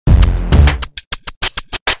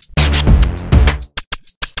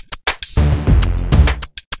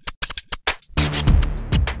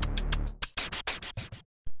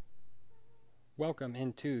Welcome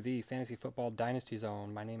into the Fantasy Football Dynasty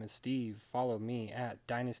Zone. My name is Steve. Follow me at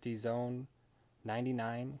Dynasty Zone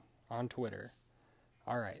 99 on Twitter.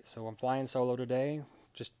 All right, so I'm flying solo today.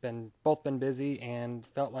 Both been busy and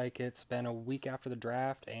felt like it's been a week after the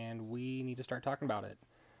draft and we need to start talking about it.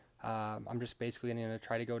 I'm just basically going to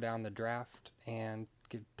try to go down the draft and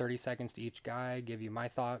give 30 seconds to each guy, give you my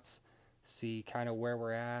thoughts, see kind of where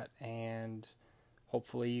we're at, and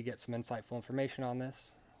hopefully you get some insightful information on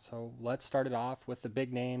this. So let's start it off with the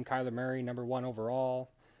big name, Kyler Murray, number one overall.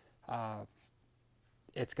 Uh,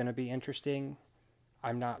 it's going to be interesting.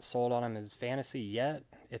 I'm not sold on him as fantasy yet.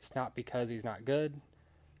 It's not because he's not good.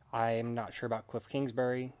 I'm not sure about Cliff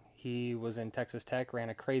Kingsbury. He was in Texas Tech, ran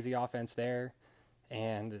a crazy offense there,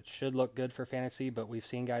 and it should look good for fantasy, but we've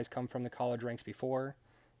seen guys come from the college ranks before,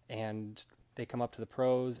 and they come up to the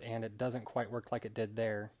pros, and it doesn't quite work like it did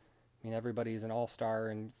there. I mean, everybody's an all-star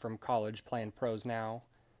and from college playing pros now.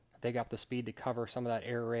 They got the speed to cover some of that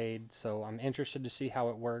air raid, so I'm interested to see how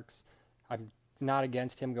it works. I'm not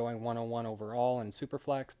against him going 101 overall in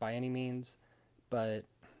Superflex by any means, but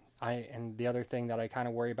and the other thing that I kind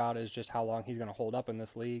of worry about is just how long he's going to hold up in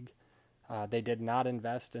this league. They did not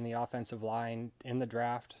invest in the offensive line in the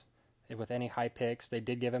draft with any high picks. They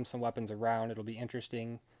did give him some weapons around. It'll be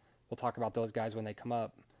interesting. We'll talk about those guys when they come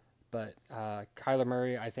up. But Kyler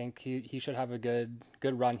Murray, I think he should have a good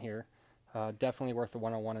run here. Definitely worth the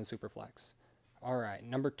 101 in Superflex. All right,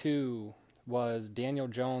 number 2 was Daniel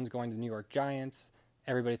Jones going to the New York Giants.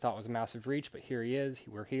 Everybody thought it was a massive reach, but here he is.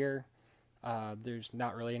 We're here. There's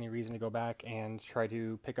not really any reason to go back and try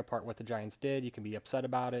to pick apart what the Giants did. You can be upset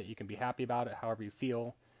about it. You can be happy about it, however you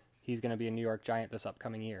feel. He's going to be a New York Giant this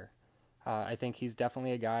upcoming year. I think he's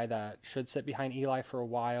definitely a guy that should sit behind Eli for a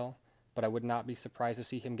while, but I would not be surprised to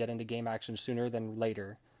see him get into game action sooner than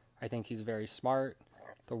later. I think he's very smart.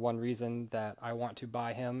 The one reason that I want to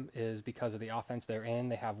buy him is because of the offense they're in.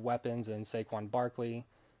 They have weapons in Saquon Barkley.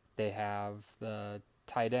 They have the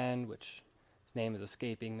tight end, which his name is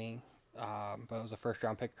escaping me, but it was a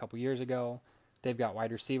first-round pick a couple years ago. They've got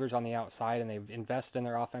wide receivers on the outside, and they've invested in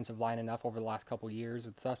their offensive line enough over the last couple years.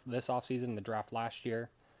 With this offseason and the draft last year,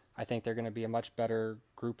 I think they're going to be a much better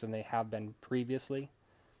group than they have been previously.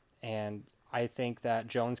 And I think that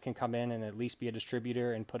Jones can come in and at least be a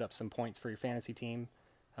distributor and put up some points for your fantasy team.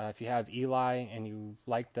 If you have Eli and you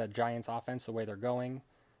like the Giants offense the way they're going,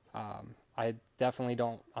 I definitely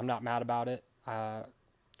don't. I'm not mad about it.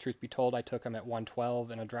 Truth be told, I took him at 112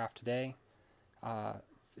 in a draft today.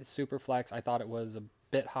 Superflex, I thought it was a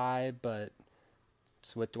bit high, but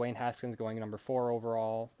with Dwayne Haskins going number 4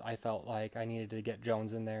 overall, I felt like I needed to get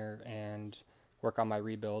Jones in there and work on my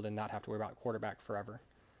rebuild and not have to worry about quarterback forever.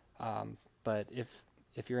 But if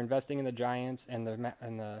you're investing in the Giants and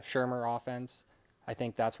the Shermer offense, I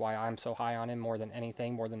think that's why I'm so high on him more than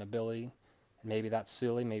anything, more than ability. And maybe that's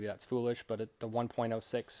silly, maybe that's foolish, but at the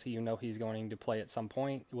 1.06, you know he's going to play at some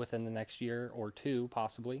point within the next year or two,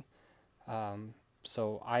 possibly.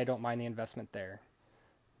 So I don't mind the investment there.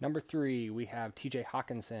 Number 3, we have TJ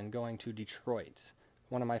Hawkinson going to Detroit.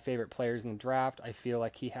 One of my favorite players in the draft. I feel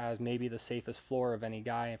like he has maybe the safest floor of any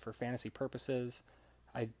guy for fantasy purposes.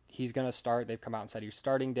 He's going to start. They've come out and said he's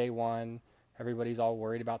starting day 1. Everybody's all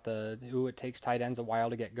worried about it takes tight ends a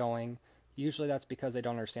while to get going. Usually that's because they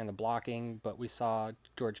don't understand the blocking, but we saw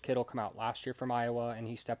George Kittle come out last year from Iowa, and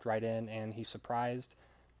he stepped right in, and he surprised.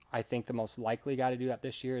 I think the most likely guy to do that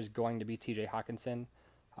this year is going to be TJ Hawkinson.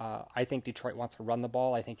 I think Detroit wants to run the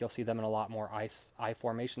ball. I think you'll see them in a lot more I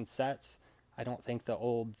formation sets. I don't think the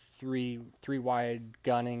old three wide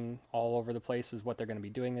gunning all over the place is what they're going to be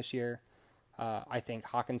doing this year. I think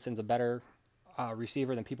Hawkinson's a better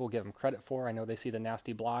receiver than people give him credit for. I know they see the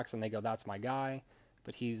nasty blocks and they go, that's my guy.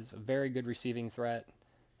 But he's a very good receiving threat,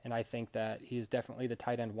 and I think that he's definitely the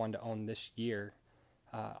tight end one to own this year.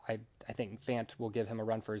 I think Fant will give him a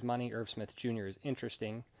run for his money. Irv Smith Jr. is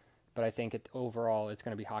interesting, but I think overall it's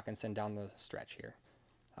going to be Hawkinson down the stretch here.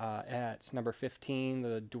 At number 15,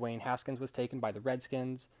 the Dwayne Haskins was taken by the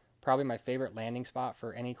Redskins. Probably my favorite landing spot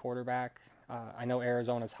for any quarterback. I know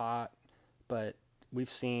Arizona's hot, but we've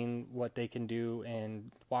seen what they can do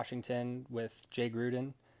in Washington with Jay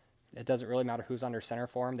Gruden. It doesn't really matter who's under center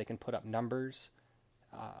for him. They can put up numbers.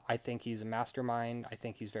 I think he's a mastermind. I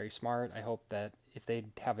think he's very smart. I hope that if they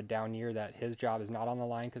have a down year that his job is not on the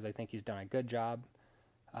line, because I think he's done a good job.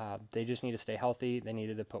 They just need to stay healthy. They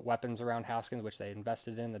needed to put weapons around Haskins, which they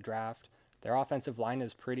invested in the draft. Their offensive line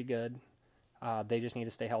is pretty good. They just need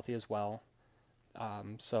to stay healthy as well.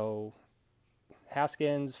 So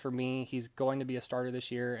Haskins, for me, he's going to be a starter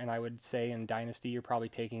this year, and I would say in Dynasty you're probably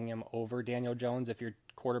taking him over Daniel Jones if you're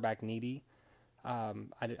quarterback needy.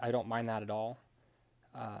 I don't mind that at all.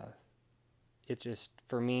 it just,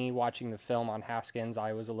 for me, watching the film on Haskins,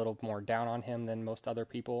 I was a little more down on him than most other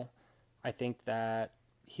people. I think that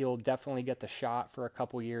he'll definitely get the shot for a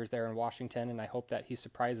couple years there in Washington, and I hope that he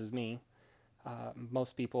surprises me.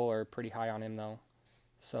 Most people are pretty high on him, though.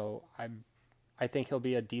 So I think he'll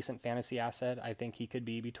be a decent fantasy asset. I think he could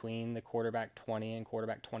be between the quarterback 20 and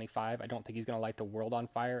quarterback 25. I don't think he's going to light the world on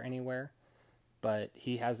fire anywhere, but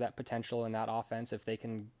he has that potential in that offense if they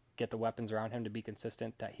can get the weapons around him to be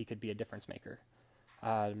consistent that he could be a difference maker.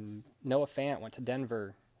 Noah Fant went to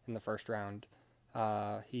Denver in the first round.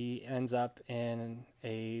 He ends up in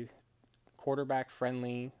a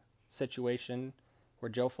quarterback-friendly situation where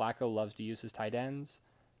Joe Flacco loves to use his tight ends.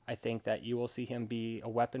 I think that you will see him be a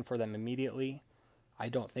weapon for them immediately. I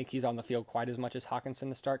don't think he's on the field quite as much as Hockenson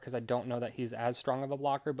to start because I don't know that he's as strong of a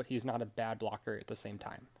blocker, but he's not a bad blocker at the same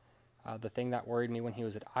time. The thing that worried me when he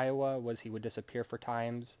was at Iowa was he would disappear for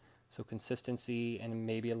times, so consistency and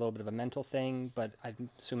maybe a little bit of a mental thing, but I'm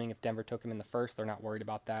assuming if Denver took him in the first, they're not worried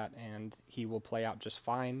about that, and he will play out just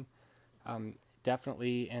fine.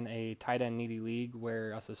 Definitely in a tight end needy league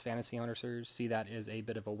where us as fantasy owners see that as a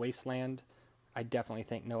bit of a wasteland, I definitely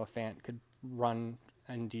think Noah Fant could run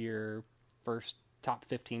into your first top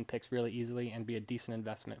 15 picks really easily and be a decent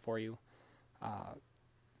investment for you.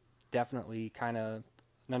 Definitely kind of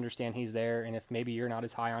understand he's there, and if maybe you're not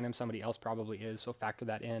as high on him, somebody else probably is, so factor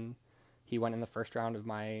that in. He went in the first round of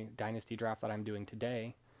my dynasty draft that I'm doing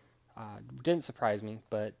today. Didn't surprise me,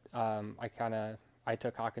 but I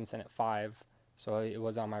took Hockenson at 5, so it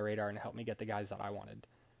was on my radar and it helped me get the guys that I wanted.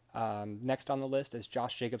 Next on the list is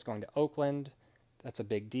Josh Jacobs going to Oakland. That's a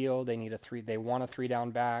big deal. They want a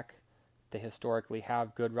 3-down back. They historically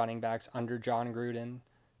have good running backs under John Gruden.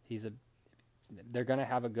 They're going to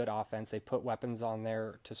have a good offense. They put weapons on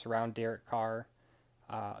there to surround Derek Carr.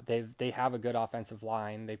 They have a good offensive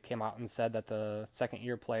line. They came out and said that the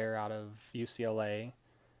second-year player out of UCLA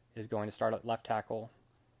is going to start at left tackle,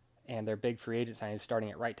 and their big free agent signing is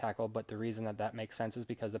starting at right tackle, but the reason that makes sense is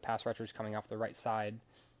because the pass rushers coming off the right side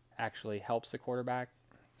actually helps the quarterback,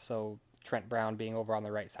 so Trent Brown being over on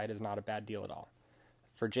the right side is not a bad deal at all.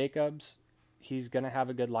 For Jacobs, he's going to have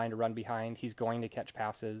a good line to run behind. He's going to catch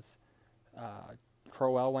passes.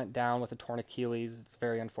 Crowell went down with a torn Achilles. It's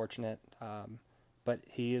very unfortunate, but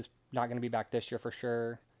he is not going to be back this year for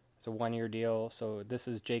sure. It's a 1-year deal, so this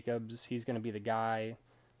is Jacobs. He's going to be the guy.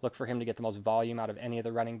 Look for him to get the most volume out of any of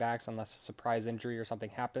the running backs unless a surprise injury or something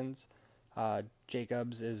happens.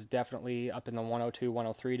 Jacobs is definitely up in the 102,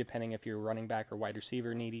 103, depending if you're running back or wide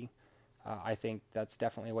receiver needy. I think that's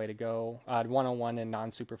definitely a way to go. 101 in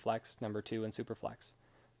non-superflex, number 2 in superflex.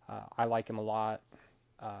 I like him a lot.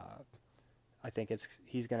 I think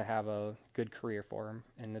he's going to have a good career for him,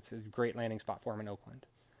 and it's a great landing spot for him in Oakland.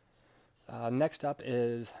 Next up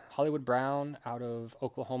is Hollywood Brown out of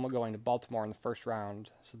Oklahoma going to Baltimore in the first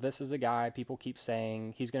round. So this is a guy people keep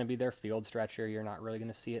saying he's going to be their field stretcher. You're not really going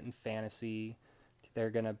to see it in fantasy.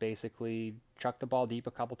 They're going to basically chuck the ball deep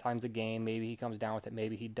a couple times a game. Maybe he comes down with it,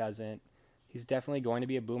 maybe he doesn't. He's definitely going to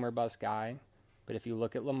be a boomer bust guy, but if you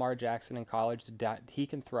look at Lamar Jackson in college, he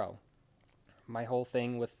can throw. My whole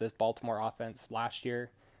thing with this Baltimore offense last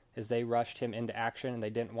year is they rushed him into action and they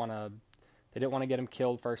didn't want to get him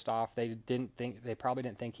killed first off. They probably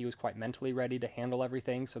didn't think he was quite mentally ready to handle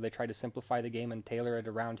everything, so they tried to simplify the game and tailor it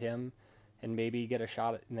around him and maybe get a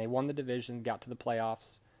shot at, and they won the division, got to the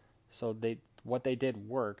playoffs. So what they did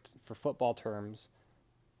worked for football terms,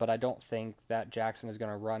 but I don't think that Jackson is going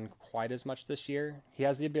to run quite as much this year. He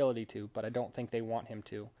has the ability to, but I don't think they want him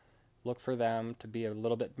to. Look for them to be a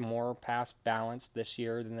little bit more pass balanced this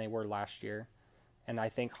year than they were last year. And I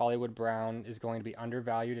think Hollywood Brown is going to be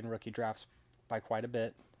undervalued in rookie drafts by quite a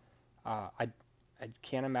bit. I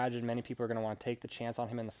can't imagine many people are going to want to take the chance on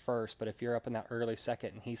him in the first, but if you're up in that early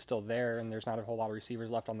second and he's still there and there's not a whole lot of receivers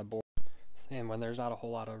left on the board, and when there's not a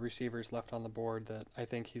whole lot of receivers left on the board, that I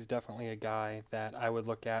think he's definitely a guy that I would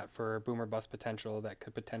look at for boomer bust potential that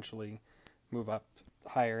could potentially move up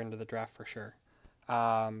higher into the draft for sure.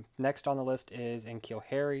 Next on the list is N'Keal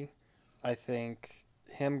Harry. I think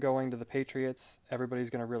him going to the Patriots, everybody's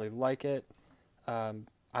going to really like it.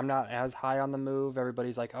 I'm not as high on the move.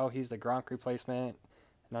 Everybody's like, oh, he's the Gronk replacement,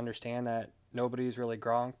 and understand that nobody's really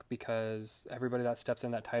Gronk because everybody that steps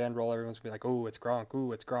in that tight end role, everyone's going to be like, oh, it's Gronk,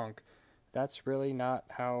 ooh, it's Gronk. That's really not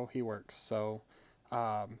how he works. So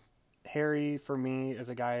Harry, for me, is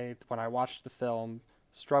a guy, when I watched the film,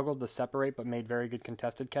 struggled to separate but made very good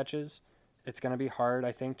contested catches. It's going to be hard,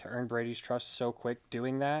 I think, to earn Brady's trust so quick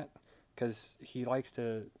doing that because he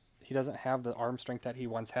doesn't have the arm strength that he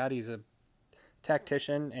once had. He's a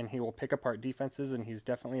tactician, and he will pick apart defenses, and he's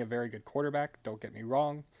definitely a very good quarterback, don't get me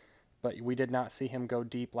wrong. but we did not see him go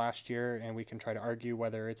deep last year, and we can try to argue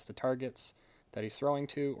whether it's the targets that he's throwing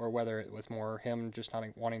to or whether it was more him just not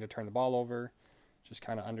wanting to turn the ball over. Just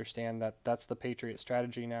kind of understand that that's the Patriots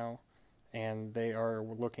strategy now, and they are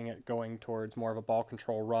looking at going towards more of a ball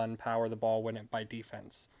control run, power the ball, win it by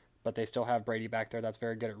defense. But they still have Brady back there that's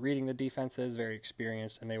very good at reading the defenses, very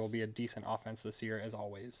experienced, and they will be a decent offense this year as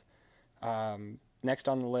always. Next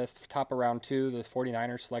on the list, top of round 2, the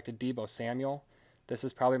 49ers selected Deebo Samuel. This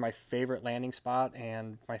is probably my favorite landing spot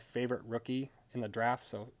and my favorite rookie in the draft.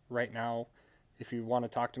 So right now, if you want to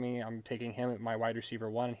talk to me, I'm taking him at my wide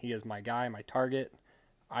receiver 1. He is my guy, my target.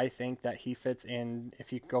 I think that he fits in.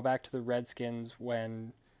 If you go back to the Redskins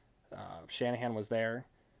when Shanahan was there,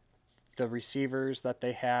 the receivers that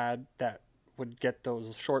they had that would get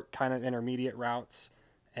those short kind of intermediate routes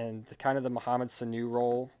and the kind of the Mohamed Sanu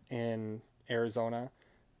role in Arizona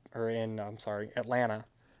or in Atlanta.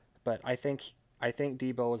 But I think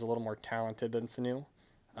Deebo is a little more talented than Sanu.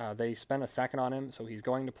 They spent a second on him, so he's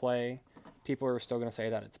going to play. People are still going to say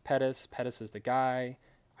that it's Pettis. Pettis is the guy.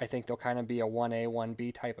 I think they'll kind of be a 1A,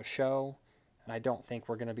 1B type of show, and I don't think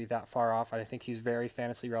we're going to be that far off. I think he's very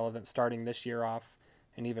fantasy relevant starting this year off,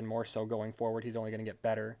 and even more so going forward. He's only going to get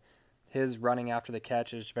better. His running after the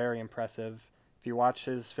catch is very impressive. If you watch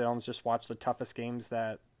his films, just watch the toughest games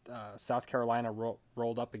that South Carolina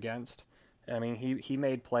rolled up against. I mean, he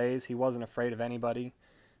made plays. He wasn't afraid of anybody.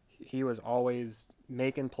 He was always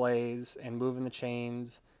making plays and moving the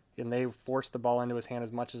chains, and they forced the ball into his hand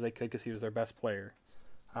as much as they could because he was their best player.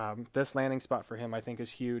 This landing spot for him, I think,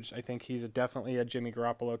 is huge. I think he's definitely a Jimmy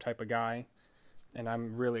Garoppolo type of guy, and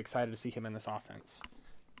I'm really excited to see him in this offense.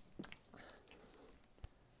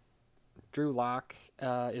 Drew Lock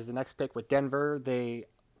is the next pick with Denver.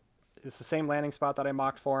 It's the same landing spot that I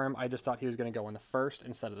mocked for him. I just thought he was going to go in the first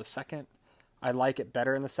instead of the second. I like it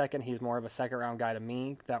better in the second. He's more of a second-round guy to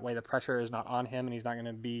me. That way the pressure is not on him, and he's not going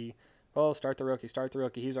to be, start the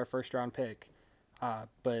rookie. He's our first-round pick.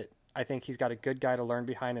 But I think he's got a good guy to learn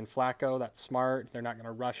behind in Flacco. That's smart. They're not going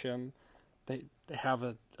to rush him. They have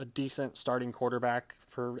a decent starting quarterback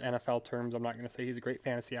for NFL terms. I'm not going to say he's a great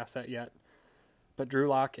fantasy asset yet. But Drew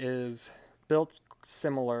Lock is built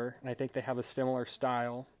similar, and I think they have a similar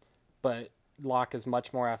style. But Lock is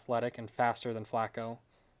much more athletic and faster than Flacco.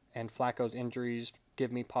 And Flacco's injuries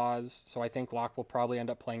give me pause. So I think Lock will probably end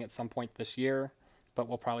up playing at some point this year. But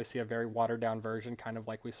we'll probably see a very watered-down version, kind of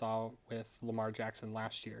like we saw with Lamar Jackson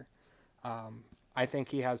last year. I think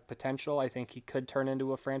he has potential. I think he could turn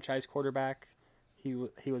into a franchise quarterback. He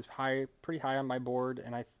was pretty high on my board,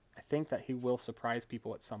 and I think that he will surprise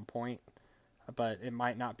people at some point. But it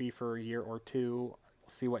might not be for a year or two. We'll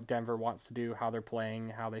see what Denver wants to do, how they're playing,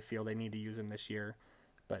 how they feel they need to use him this year.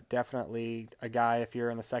 But definitely a guy, if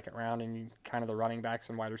you're in the second round and kind of the running backs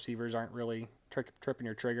and wide receivers aren't really tripping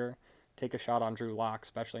your trigger, take a shot on Drew Lock,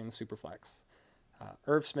 especially in the Superflex.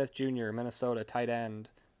 Irv Smith Jr., Minnesota, tight end.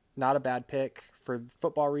 Not a bad pick. For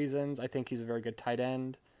football reasons, I think he's a very good tight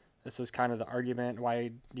end. This was kind of the argument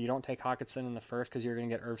why you don't take Hockenson in the first, because you're going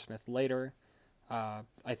to get Irv Smith later.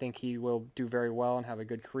 I think he will do very well and have a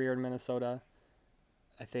good career in Minnesota.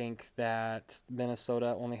 I think that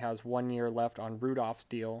Minnesota only has 1 year left on Rudolph's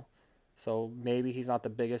deal, so maybe he's not the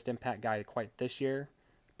biggest impact guy quite this year,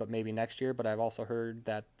 but maybe next year. But I've also heard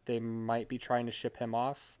that they might be trying to ship him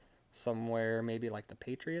off somewhere, maybe like the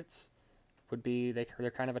Patriots would be.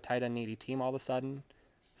 They're kind of a tight end needy team all of a sudden,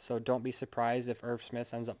 so don't be surprised if Irv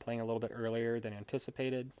Smith ends up playing a little bit earlier than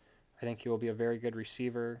anticipated. I think he will be a very good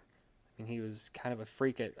receiver. I mean, he was kind of a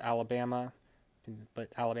freak at Alabama, but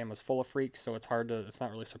Alabama's full of freaks, so it's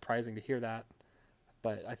not really surprising to hear that.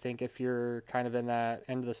 But I think if you're kind of in that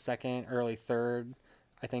end of the second, early third,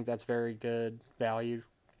 I think that's very good value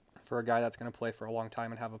for a guy that's going to play for a long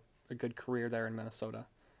time and have a good career there in Minnesota.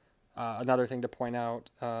 Another thing to point out,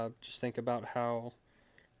 just think about how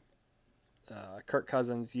Kirk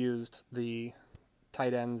Cousins used the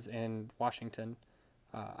tight ends in Washington.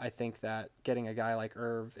 I think that getting a guy like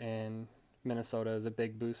Irv in Minnesota is a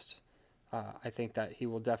big boost. I think that he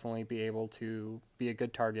will definitely be able to be a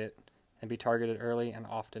good target and be targeted early and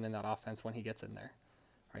often in that offense when he gets in there.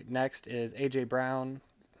 All right, next is A.J. Brown.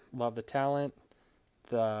 Love the talent.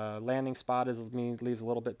 The landing spot leaves a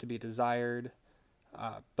little bit to be desired.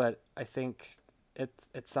 But I think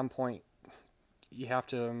at some point you have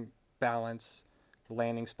to balance the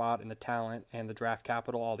landing spot and the talent and the draft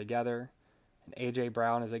capital all together. And A.J.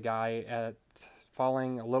 Brown is a guy at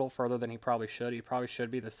falling a little further than he probably should. He probably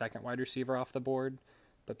should be the second wide receiver off the board,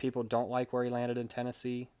 but people don't like where he landed in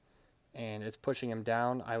Tennessee, and it's pushing him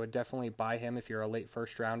down. I would definitely buy him if you're a late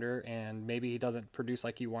first rounder, and maybe he doesn't produce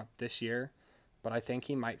like you want this year, but I think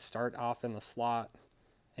he might start off in the slot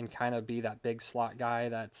and kind of be that big slot guy.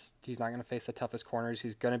 He's not going to face the toughest corners.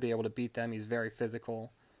 He's going to be able to beat them. He's very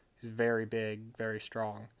physical. He's very big, very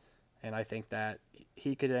strong. And I think that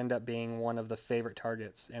he could end up being one of the favorite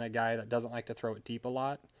targets and a guy that doesn't like to throw it deep a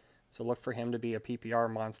lot. So look for him to be a PPR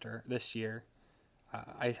monster this year.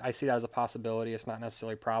 I see that as a possibility. It's not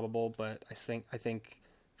necessarily probable, but I think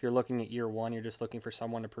if you're looking at year one, you're just looking for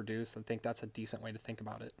someone to produce. I think that's a decent way to think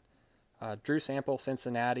about it. Drew Sample,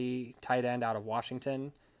 Cincinnati, tight end out of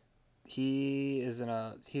Washington. He's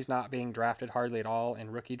not being drafted hardly at all in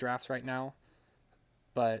rookie drafts right now,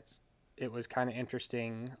 but it was kind of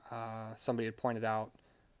interesting. Somebody had pointed out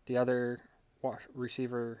the other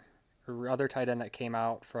receiver or other tight end that came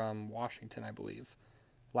out from Washington, I believe,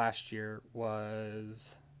 last year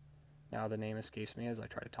was, now the name escapes me as I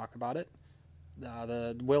try to talk about it.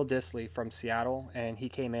 The Will Dissly from Seattle, and he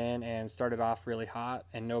came in and started off really hot,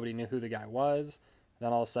 and nobody knew who the guy was.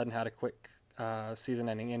 Then all of a sudden had a quick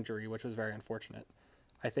season-ending injury, which was very unfortunate.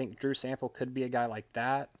 I think Drew Sample could be a guy like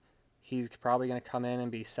that. He's probably going to come in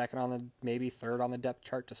and be second on the, maybe third on the depth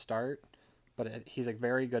chart to start, but he's a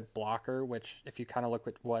very good blocker. Which, if you kind of look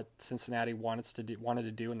at what Cincinnati wanted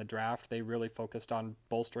to do in the draft, they really focused on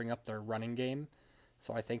bolstering up their running game.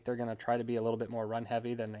 So I think they're going to try to be a little bit more run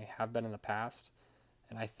heavy than they have been in the past.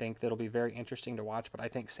 And I think that'll be very interesting to watch. But I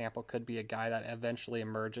think Sample could be a guy that eventually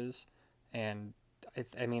emerges. And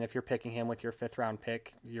I mean, if you're picking him with your 5th-round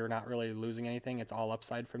pick, you're not really losing anything. It's all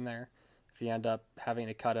upside from there. If you end up having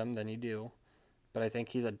to cut him, then you do. But I think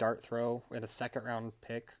he's a dart throw with a 2nd-round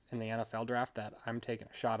pick in the NFL draft that I'm taking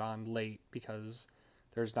a shot on late because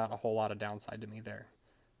there's not a whole lot of downside to me there.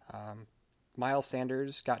 Miles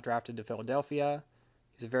Sanders got drafted to Philadelphia.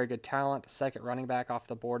 He's a very good talent, the 2nd running back off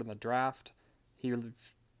the board in the draft. He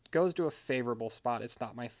goes to a favorable spot. It's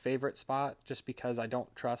not my favorite spot just because I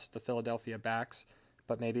don't trust the Philadelphia backs,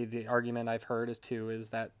 but maybe the argument I've heard is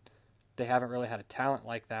that they haven't really had a talent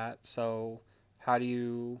like that. So how do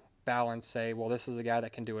you balance, say, well, this is a guy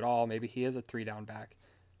that can do it all. Maybe he is a 3-down back.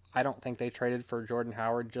 I don't think they traded for Jordan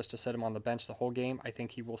Howard just to sit him on the bench the whole game. I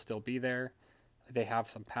think he will still be there. They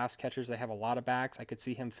have some pass catchers. They have a lot of backs. I could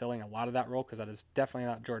see him filling a lot of that role because that is definitely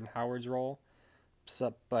not Jordan Howard's role.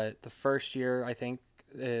 So, but the first year, I think,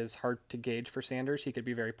 is hard to gauge for Sanders. He could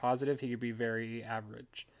be very positive. He could be very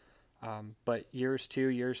average. But years 2,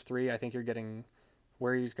 years 3, I think you're getting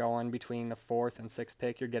where he's going between the 4th and 6th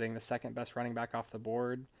pick. You're getting the 2nd best running back off the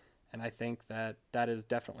board. And I think that is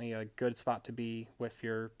definitely a good spot to be with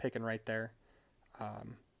your picking right there.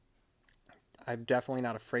 I'm definitely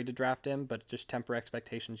not afraid to draft him, but just temper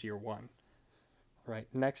expectations year one. Right.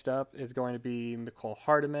 Next up is going to be Mecole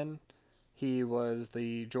Hardman. He was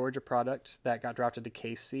the Georgia product that got drafted to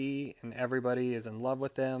KC, and everybody is in love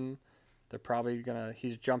with him.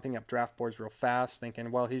 He's jumping up draft boards real fast,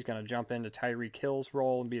 thinking, well, he's going to jump into Tyreek Hill's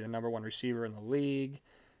role and be the number 1 receiver in the league.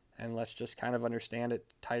 And let's just kind of understand it.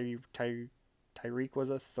 Tyreek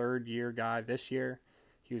was a 3rd-year guy this year.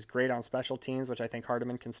 He was great on special teams, which I think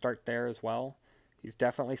Hardman can start there as well. He's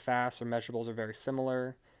definitely fast. Their measurables are very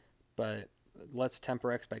similar, but let's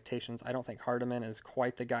temper expectations. I don't think Hardman is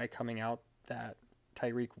quite the guy coming out that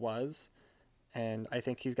Tyreek was, and I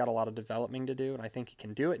think he's got a lot of developing to do, and I think he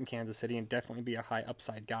can do it in Kansas City and definitely be a high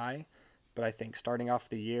upside guy. But I think starting off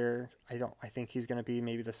the year, I think he's going to be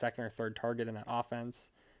maybe the 2nd or 3rd target in that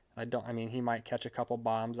offense. I mean, he might catch a couple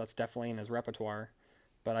bombs. That's definitely in his repertoire,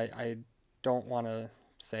 but I don't want to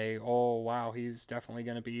say, oh wow, he's definitely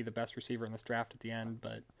going to be the best receiver in this draft at the end.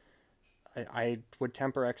 But I would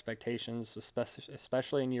temper expectations,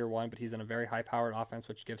 especially in year one. But he's in a very high-powered offense,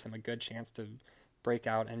 which gives him a good chance to break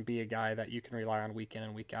out and be a guy that you can rely on week in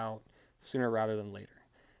and week out sooner rather than later.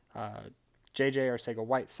 J.J.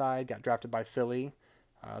 Arcega-Whiteside got drafted by Philly.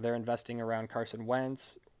 They're investing around Carson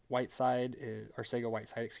Wentz.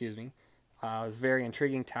 Arcega-Whiteside, excuse me. Was very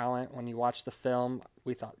intriguing talent. When you watch the film,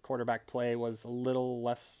 we thought quarterback play was a little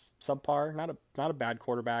less subpar. Not a bad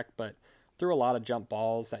quarterback, but threw a lot of jump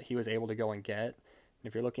balls that he was able to go and get. And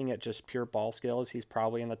if you're looking at just pure ball skills, he's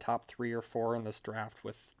probably in the top 3 or 4 in this draft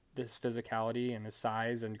with his physicality and his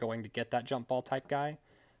size and going to get that jump ball type guy.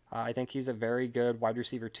 I think he's a very good wide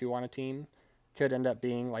receiver 2 on a team. Could end up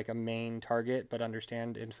being like a main target, but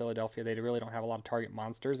understand in Philadelphia they really don't have a lot of target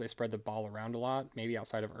monsters. They spread the ball around a lot, maybe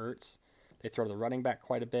outside of Ertz. They throw to the running back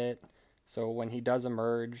quite a bit. So when he does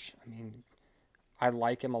emerge, I mean, I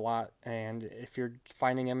like him a lot. And if you're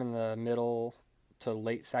finding him in the middle to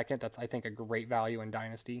late 2nd, that's, I think, a great value in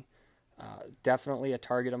Dynasty. Definitely a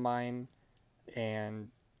target of mine. And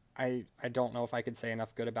I don't know if I could say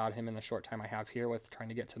enough good about him in the short time I have here with trying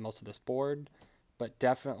to get to most of this board. But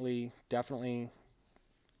definitely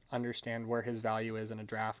understand where his value is in a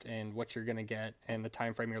draft and what you're going to get and the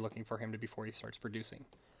time frame you're looking for him to before he starts producing.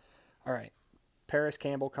 All right. Paris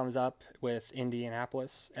Campbell comes up with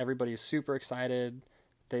Indianapolis. Everybody's super excited.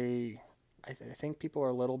 I think people are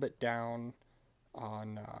a little bit down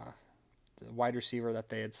on the wide receiver that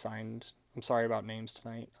they had signed. I'm sorry about names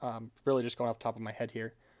tonight. Really just going off the top of my head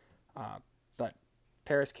here. But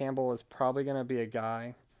Paris Campbell is probably going to be a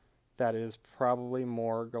guy that is probably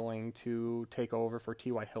more going to take over for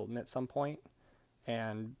T.Y. Hilton at some point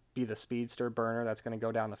and be the speedster burner that's going to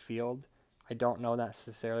go down the field. I don't know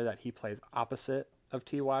necessarily that he plays opposite of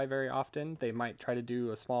Ty very often. They might try to do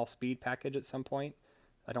a small speed package at some point.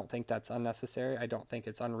 I don't think that's unnecessary. I don't think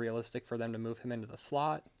it's unrealistic for them to move him into the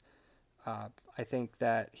slot. I think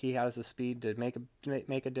that he has the speed to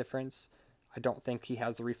make a difference. I don't think he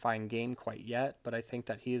has the refined game quite yet, but I think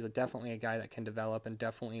that he is definitely a guy that can develop and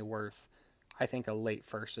definitely worth, I think, a late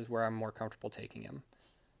first is where I'm more comfortable taking him.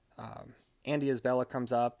 Andy Isabella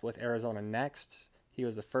comes up with Arizona next. He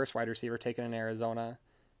was the first wide receiver taken in Arizona.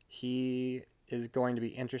 He is going to be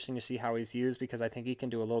interesting to see how he's used because I think he can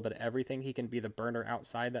do a little bit of everything. He can be the burner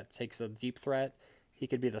outside that takes a deep threat. He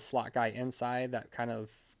could be the slot guy inside that kind of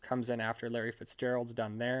comes in after Larry Fitzgerald's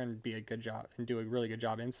done there and be a good job and do a really good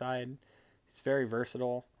job inside. He's very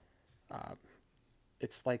versatile. Uh,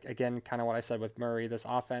 it's like, again, kind of what I said with Murray. This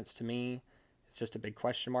offense, to me, it's just a big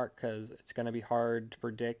question mark because it's going to be hard to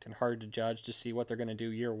predict and hard to judge to see what they're going to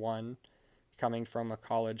do year one, coming from a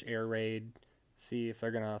college air raid, see if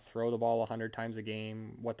they're going to throw the ball 100 times a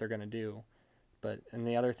game, what they're going to do. And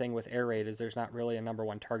the other thing with air raid is there's not really a number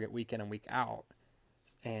one target week in and week out.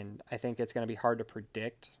 And I think it's going to be hard to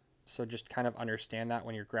predict. So just kind of understand that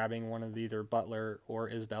when you're grabbing one of either Butler or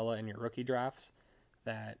Isabella in your rookie drafts,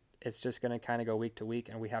 that it's just going to kind of go week to week,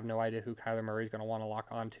 and we have no idea who Kyler Murray is going to want to lock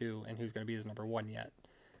onto and who's going to be his number one yet.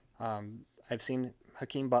 I've seen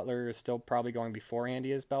Hakeem Butler is still probably going before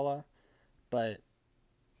Andy Isabella, but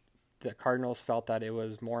the Cardinals felt that it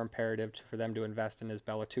was more imperative for them to invest in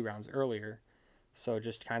Isabella 2 rounds earlier. So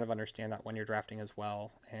just kind of understand that when you're drafting as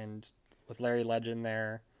well. And with Larry Legend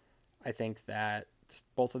there, I think that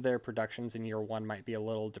both of their productions in year one might be a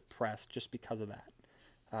little depressed just because of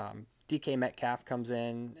that. DK Metcalf comes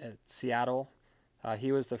in at Seattle.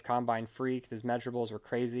 He was the combine freak. His measurables were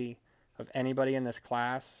crazy. Of anybody in this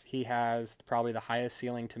class, he has probably the highest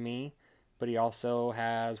ceiling to me, but he also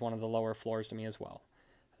has one of the lower floors to me as well.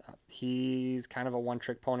 He's kind of a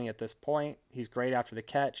one-trick pony at this point. He's great after the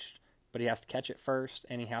catch, but he has to catch it first,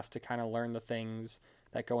 and he has to kind of learn the things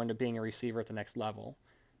that go into being a receiver at the next level.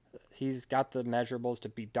 He's got the measurables to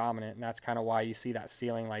be dominant, and that's kind of why you see that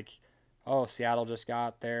ceiling like, oh, Seattle just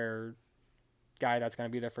got their guy that's going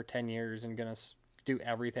to be there for 10 years and going to do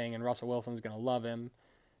everything, and Russell Wilson's going to love him.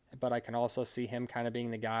 But I can also see him kind of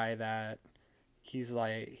being the guy that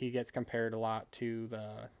he gets compared a lot to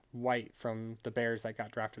the White from the Bears that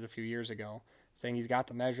got drafted a few years ago, saying he's got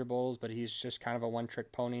the measurables, but he's just kind of a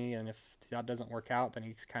one-trick pony, and if that doesn't work out, then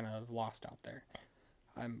he's kind of lost out there.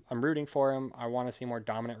 I'm rooting for him. I want to see more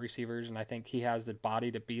dominant receivers, and I think he has the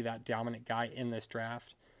body to be that dominant guy in this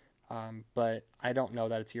draft. But I don't know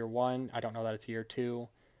that it's year one. I don't know that it's year two.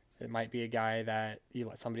 It might be a guy that you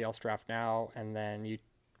let somebody else draft now, and then you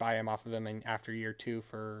buy him off of him after year two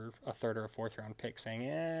for a third or a fourth round pick,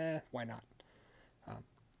 saying, why not?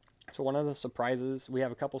 So one of the surprises, we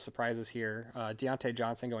have a couple surprises here. Deontay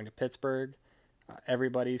Johnson going to Pittsburgh.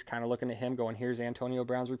 Everybody's kind of looking at him going, here's Antonio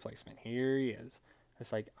Brown's replacement. Here he is.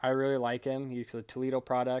 It's like, I really like him. He's a Toledo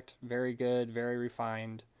product. Very good, very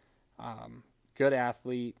refined. Good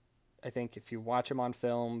athlete. I think if you watch him on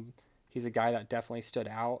film, he's a guy that definitely stood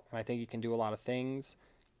out, and I think he can do a lot of things.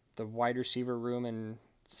 The wide receiver room in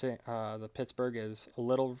the Pittsburgh is a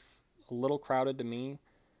little crowded to me,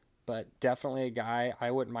 but definitely a guy I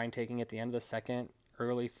wouldn't mind taking at the end of the second,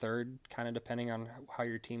 early third, kind of depending on how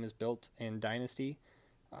your team is built in Dynasty.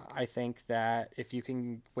 I think that if you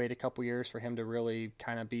can wait a couple years for him to really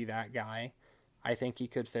kind of be that guy, I think he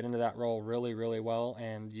could fit into that role really, really well.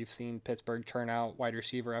 And you've seen Pittsburgh churn out wide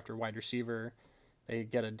receiver after wide receiver. They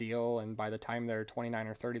get a deal, and by the time they're 29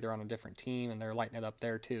 or 30, they're on a different team, and they're lighting it up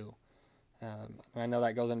there too. And I know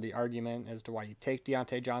that goes into the argument as to why you take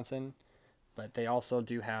Deontay Johnson, but they also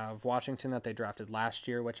do have Washington that they drafted last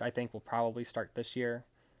year, which I think will probably start this year.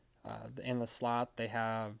 In the slot, they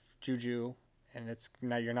have Juju, and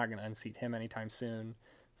you're not going to unseat him anytime soon.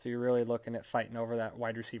 So you're really looking at fighting over that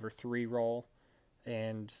wide receiver 3 role,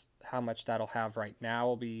 and how much that'll have right now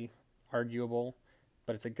will be arguable,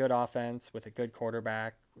 but it's a good offense with a good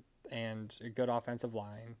quarterback and a good offensive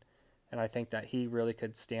line. And I think that he really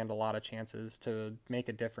could stand a lot of chances to make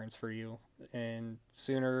a difference for you. And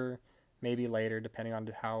sooner maybe later, depending on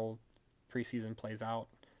how preseason plays out.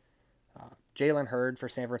 Jalen Hurd for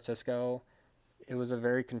San Francisco. It was a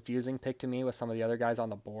very confusing pick to me with some of the other guys on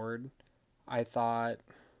the board. I thought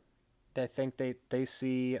they think they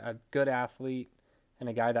see a good athlete and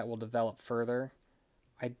a guy that will develop further.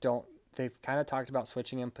 I don't. They've kind of talked about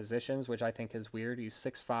switching him positions, which I think is weird. He's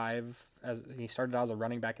 6'5", as he started out as a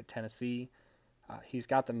running back at Tennessee. He's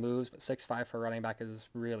got the moves, but 6'5" for a running back is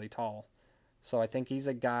really tall. So I think he's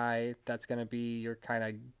a guy that's going to be your kind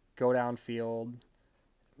of go downfield.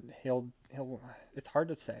 He'll. It's hard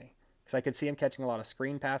to say because I could see him catching a lot of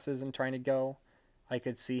screen passes and trying to go. I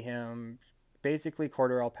could see him basically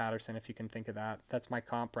Cordarrelle Patterson, if you can think of that. That's my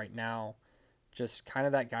comp right now. Just kind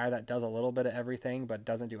of that guy that does a little bit of everything but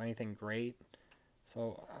doesn't do anything great.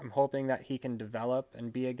 So I'm hoping that he can develop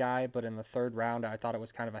and be a guy, but in the third round, I thought it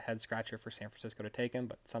was kind of a head scratcher for San Francisco to take him,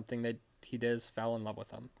 but something that he did is fell in love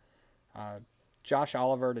with him. Uh, Josh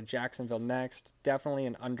Oliver to Jacksonville next. Definitely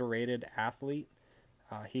an underrated athlete.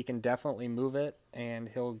 He can definitely move it, and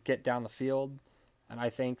he'll get down the field. And I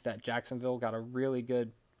think that Jacksonville got a really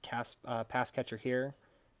good pass catcher here.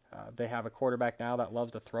 They have a quarterback now that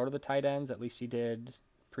loves to throw to the tight ends. At least he did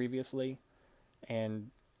previously.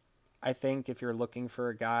 And I think if you're looking for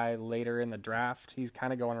a guy later in the draft, he's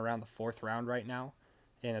kind of going around the fourth round right now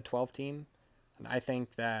in a 12 team. And I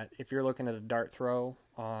think that if you're looking at a dart throw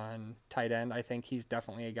on tight end, I think he's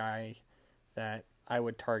definitely a guy that I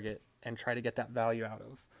would target and try to get that value out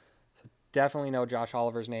of. So definitely know Josh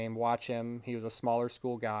Oliver's name. Watch him. He was a smaller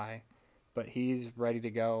school guy, but he's ready to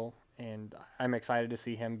go. And I'm excited to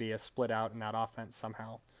see him be a split out in that offense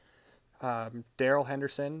somehow. Darrell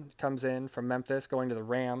Henderson comes in from Memphis, going to the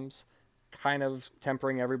Rams, kind of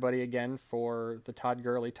tempering everybody again for the Todd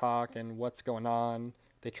Gurley talk and what's going on.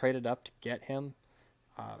 They traded up to get him.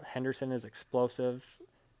 Henderson is explosive.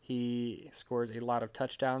 He scores a lot of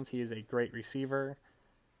touchdowns. He is a great receiver.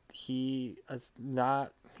 He's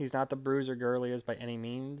not the bruiser Gurley is by any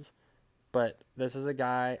means, but this is a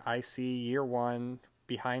guy I see year one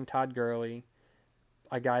behind Todd Gurley,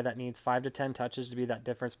 a guy that needs 5 to 10 touches to be that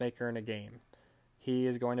difference maker in a game. He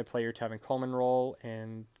is going to play your Tevin Coleman role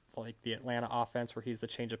in like the Atlanta offense where he's the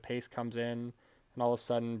change of pace comes in and all of a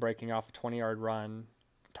sudden breaking off a 20-yard run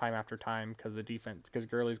time after time because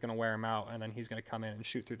Gurley's going to wear him out and then he's going to come in and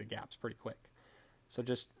shoot through the gaps pretty quick. So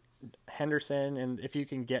just Henderson, and if you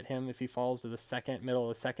can get him, if he falls to the middle of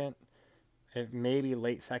the second, maybe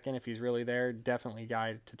late second if he's really there, definitely a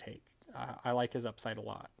guy to take. I like his upside a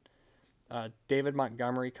lot. David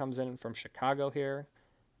Montgomery comes in from Chicago here.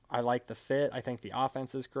 I like the fit. I think the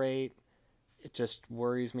offense is great. It just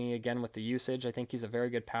worries me again with the usage. I think he's a very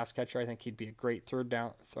good pass catcher. I think he'd be a great three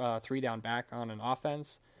down back on an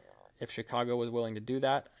offense. If Chicago was willing to do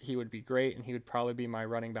that, he would be great, and he would probably be my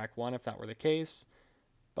running back one if that were the case.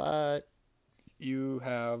 But you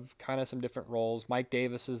have kind of some different roles. Mike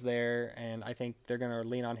Davis is there, and I think they're going to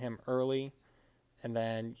lean on him early. And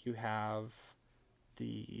then you have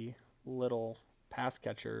the little pass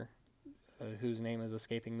catcher whose name is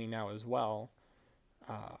escaping me now as well.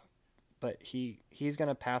 But he's going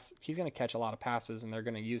to pass. He's going to catch a lot of passes, and they're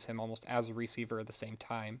going to use him almost as a receiver at the same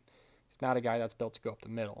time. He's not a guy that's built to go up the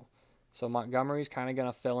middle. So Montgomery's kind of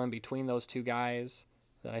going to fill in between those two guys.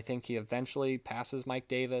 And I think he eventually passes Mike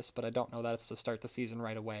Davis, but I don't know that it's to start the season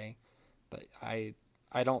right away. But I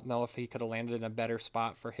don't know if he could have landed in a better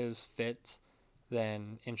spot for his fit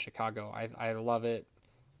than in Chicago. I love it.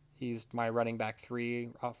 He's my running back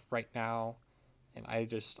 3 right now, and I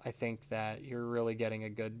think that you're really getting a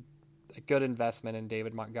good investment in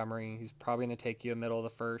David Montgomery. He's probably going to take you a middle of the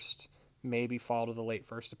first, maybe fall to the late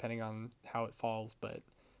first depending on how it falls, but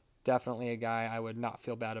definitely a guy I would not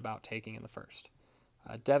feel bad about taking in the first.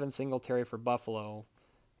 Devin Singletary for Buffalo,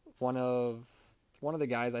 one of the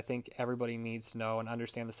guys I think everybody needs to know and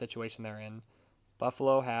understand the situation they're in.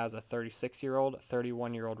 Buffalo has a 36-year-old,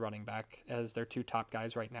 31-year-old running back as their 2 top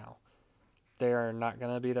guys right now. They are not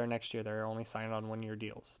going to be there next year. They're only signed on 1-year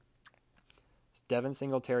deals. So Devin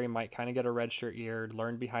Singletary might kind of get a redshirt year,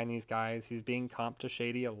 learn behind these guys. He's being comped to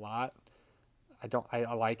Shady a lot.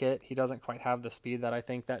 I like it. He doesn't quite have the speed that I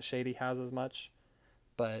think that Shady has as much,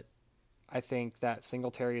 but I think that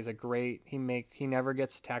Singletary is he never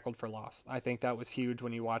gets tackled for loss. I think that was huge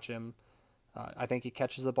when you watch him. I think he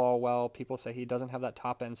catches the ball well. People say he doesn't have that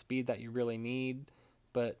top end speed that you really need,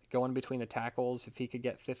 but going between the tackles, if he could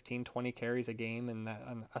get 15, 20 carries a game in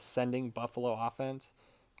an ascending Buffalo offense,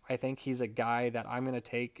 I think he's a guy that I'm going to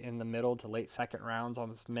take in the middle to late second rounds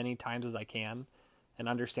as many times as I can and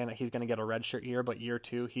understand that he's going to get a redshirt year, but year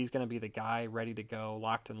 2, he's going to be the guy ready to go,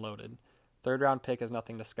 locked and loaded. Third round pick is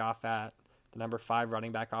nothing to scoff at. The number 5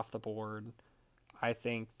 running back off the board. I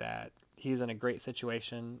think that he's in a great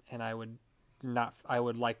situation, and I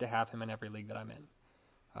would like to have him in every league that I'm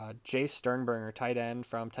in. Jace Sternberger, tight end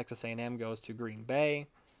from Texas A&M, goes to Green Bay.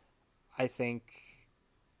 I think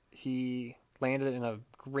he landed in a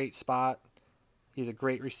great spot. He's a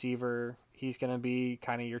great receiver. He's going to be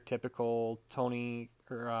kind of your typical Tony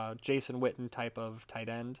or Jason Witten type of tight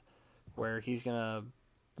end, where he's going to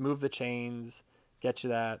move the chains, get you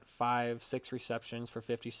that 5-6 receptions for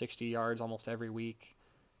 50, 60 yards almost every week.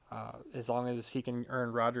 As long as he can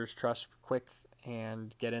earn Rodgers' trust quick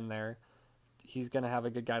and get in there, he's going to have a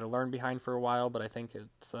good guy to learn behind for a while, but I think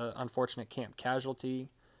it's an unfortunate camp casualty.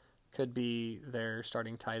 Could be their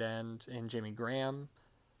starting tight end in Jimmy Graham.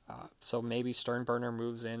 So maybe Sternberger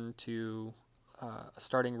moves into a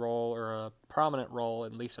starting role or a prominent role,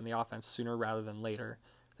 at least in the offense, sooner rather than later.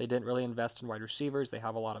 They didn't really invest in wide receivers. They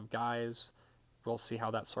have a lot of guys. We'll see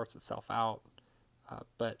how that sorts itself out.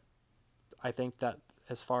 But I think that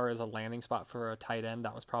as far as a landing spot for a tight end,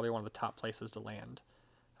 that was probably one of the top places to land.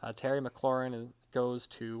 Terry McLaurin goes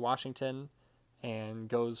to Washington and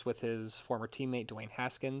goes with his former teammate Dwayne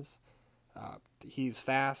Haskins. He's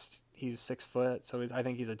fast. He's 6 foot, so I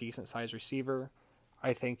think he's a decent sized receiver.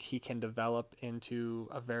 I think he can develop into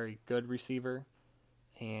a very good receiver,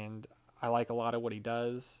 and I like a lot of what he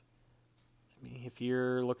does. I mean, if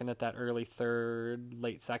you're looking at that early third,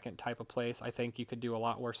 late second type of place, I think you could do a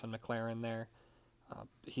lot worse than McLaurin there.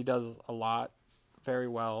 He does a lot very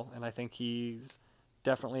well, and I think he's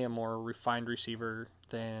definitely a more refined receiver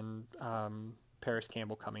than Paris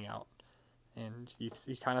Campbell coming out. And you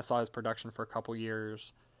kind of saw his production for a couple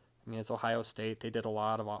years. I mean, it's Ohio State. They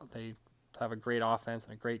have a great offense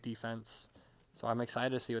and a great defense. So I'm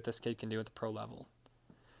excited to see what this kid can do at the pro level.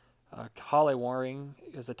 Holly Waring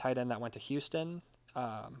is a tight end that went to Houston.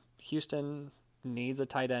 Houston needs a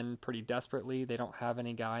tight end pretty desperately. They don't have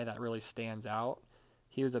any guy that really stands out.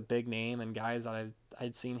 He was a big name, and guys that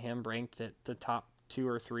I'd seen him ranked at the top 2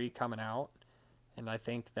 or 3 coming out. And I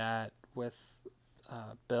think that with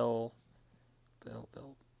Bill,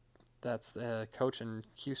 that's the coach in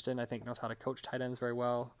Houston, I think knows how to coach tight ends very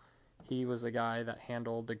well. He was the guy that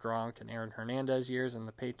handled the Gronk and Aaron Hernandez years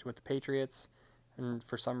with the Patriots. And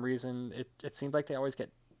for some reason, it seems like they always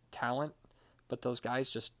get talent, but those guys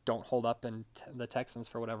just don't hold up, and the Texans,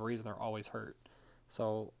 for whatever reason, they're always hurt.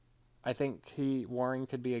 So I think Waring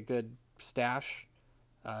could be a good stash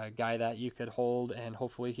guy that you could hold, and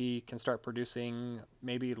hopefully he can start producing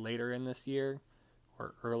maybe later in this year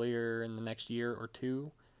or earlier in the next year or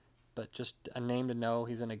two. But just a name to know.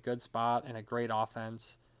 He's in a good spot and a great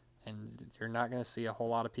offense, and you're not going to see a whole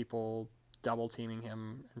lot of people double teaming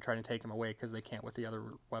him and trying to take him away because they can't with the other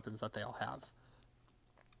weapons that they all have.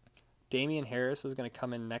 Damian Harris is going to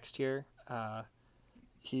come in next year.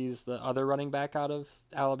 He's the other running back out of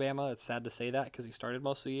Alabama. It's sad to say that because he started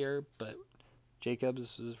most of the year, but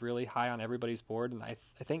Jacobs is really high on everybody's board, and I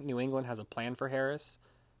think New England has a plan for Harris.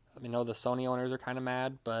 I know the Sony owners are kind of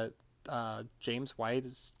mad, but James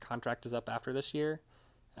White's contract is up after this year,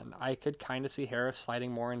 and I could kind of see Harris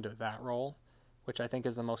sliding more into that role, which I think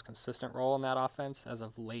is the most consistent role in that offense as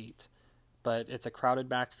of late. But it's a crowded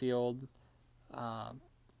backfield.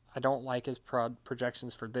 I don't like his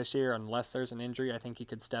projections for this year unless there's an injury. I think he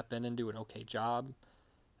could step in and do an okay job.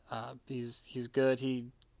 He's good. He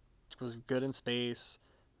was good in space.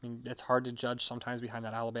 I mean, it's hard to judge sometimes behind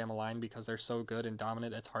that Alabama line because they're so good and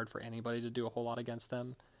dominant. It's hard for anybody to do a whole lot against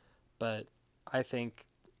them. But I think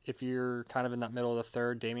if you're kind of in that middle of the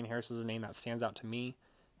third, Damian Harris is a name that stands out to me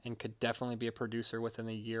and could definitely be a producer within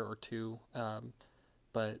a year or two.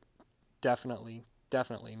 But definitely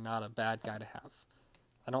not a bad guy to have.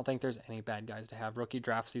 I don't think there's any bad guys to have. Rookie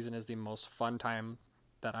draft season is the most fun time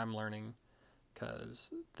that I'm learning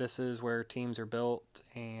because this is where teams are built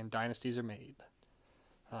and dynasties are made.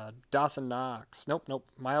 Dawson Knox. Nope.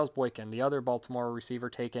 Miles Boykin, the other Baltimore receiver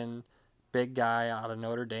taken, big guy out of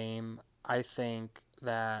Notre Dame. I think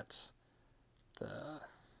that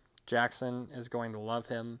Jackson is going to love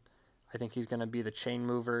him. I think he's going to be the chain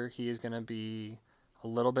mover. He is going to be a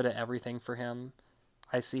little bit of everything for him.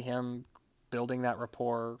 I see him building that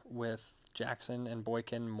rapport with Jackson and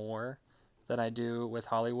Boykin more than I do with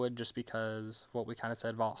Hollywood, just because what we kind of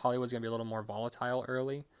said, Hollywood's going to be a little more volatile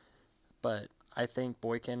early. But I think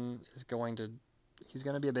Boykin is going to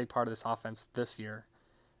be a big part of this offense this year.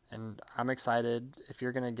 And I'm excited. If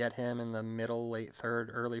you're going to get him in the middle, late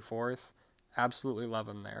third, early fourth, absolutely love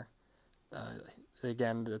him there.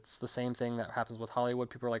 Again, it's the same thing that happens with Hollywood.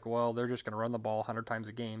 People are like, well, they're just going to run the ball 100 times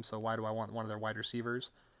a game, so why do I want one of their wide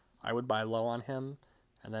receivers? I would buy low on him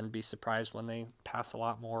and then be surprised when they pass a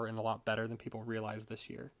lot more and a lot better than people realize this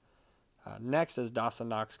year. Next is Dawson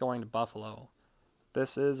Knox going to Buffalo.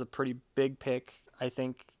 This is a pretty big pick. I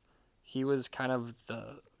think he was kind of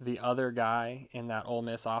the other guy in that Ole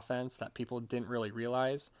Miss offense that people didn't really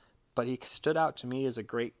realize, but he stood out to me as a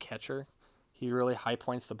great catcher. He really high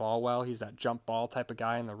points the ball well. He's that jump ball type of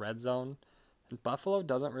guy in the red zone. And Buffalo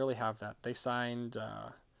doesn't really have that. They signed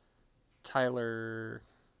Tyler.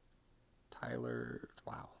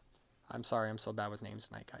 Wow. I'm sorry, I'm so bad with names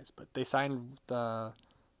tonight, guys. But they signed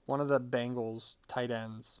one of the Bengals tight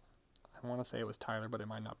ends. I want to say it was Tyler, but it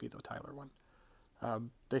might not be the Tyler one.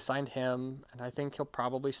 They signed him, and I think he'll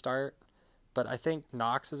probably start. But I think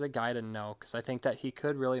Knox is a guy to know because I think that he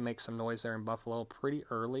could really make some noise there in Buffalo pretty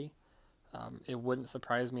early. It wouldn't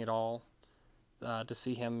surprise me at all to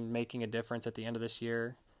see him making a difference at the end of this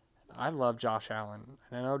year. I love Josh Allen,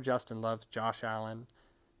 and I know Justin loves Josh Allen.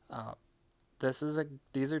 Uh,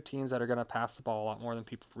 these are teams that are going to pass the ball a lot more than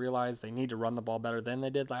people realize. They need to run the ball better than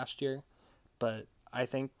they did last year, but I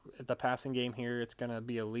think the passing game here it's going to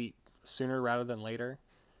be elite sooner rather than later,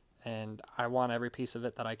 and I want every piece of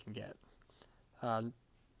it that I can get. Uh,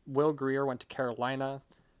 Will Grier went to Carolina.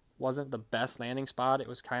 Wasn't the best landing spot. It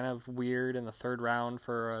was kind of weird in the third round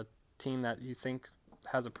for a team that you think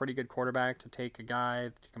has a pretty good quarterback to take a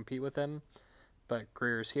guy to compete with him. But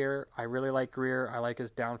Grier's here. I really like Grier. I like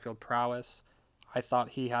his downfield prowess. I thought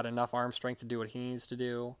he had enough arm strength to do what he needs to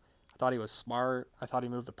do. I thought he was smart. I thought he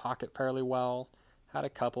moved the pocket fairly well. Had a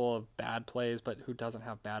couple of bad plays, but who doesn't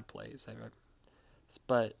have bad plays?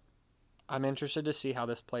 But I'm interested to see how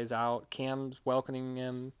this plays out. Cam's welcoming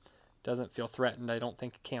him. Doesn't feel threatened. I don't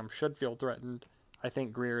think Cam should feel threatened. I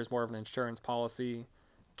think Grier is more of an insurance policy.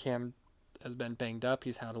 Cam has been banged up.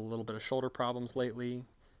 He's had a little bit of shoulder problems lately.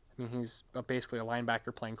 I mean, he's basically a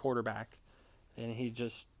linebacker playing quarterback, and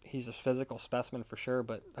he's a physical specimen for sure.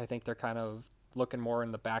 But I think they're kind of looking more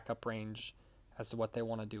in the backup range as to what they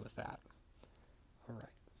want to do with that. All right.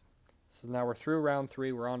 So now we're through round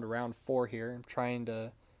 3. We're on to round 4 here.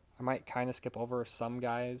 I might kind of skip over some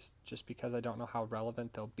guys just because I don't know how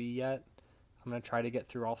relevant they'll be yet. I'm going to try to get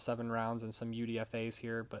through all 7 rounds and some UDFAs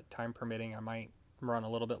here, but time permitting, I might run a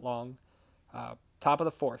little bit long. Top of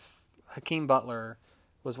the 4th, Hakeem Butler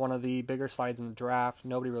was one of the bigger slides in the draft.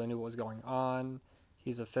 Nobody really knew what was going on.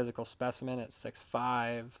 He's a physical specimen at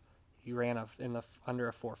 6'5". He ran under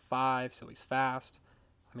a 4.5, so he's fast.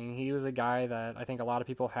 I mean, he was a guy that I think a lot of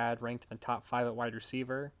people had ranked in the top 5 at wide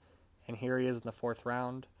receiver, and here he is in the 4th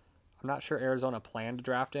round. I'm not sure Arizona planned to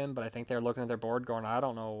draft him, but I think they're looking at their board going, I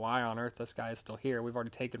don't know why on earth this guy is still here. We've already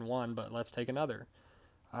taken one, but let's take another.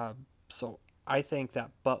 So I think that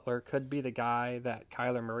Butler could be the guy that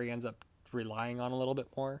Kyler Murray ends up relying on a little bit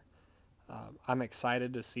more. I'm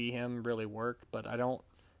excited to see him really work, but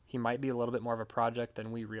he might be a little bit more of a project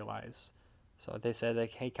than we realize. So they said that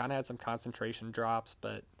he kind of had some concentration drops,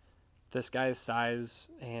 but this guy's size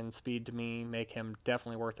and speed to me make him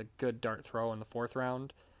definitely worth a good dart throw in the 4th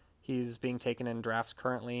round. He's being taken in drafts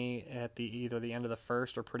currently at either the end of the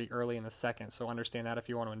 1st or pretty early in the 2nd, so understand that if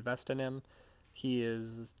you want to invest in him. He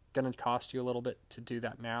is going to cost you a little bit to do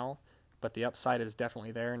that now, but the upside is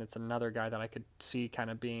definitely there, and it's another guy that I could see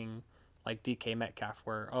kind of being like DK Metcalf,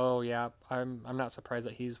 where, oh yeah, I'm not surprised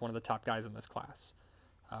that he's one of the top guys in this class.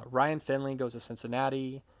 Ryan Finley goes to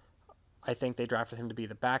Cincinnati. I think they drafted him to be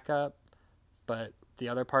the backup, but the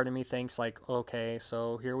other part of me thinks like, okay,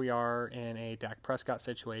 so here we are in a Dak Prescott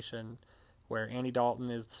situation where Andy Dalton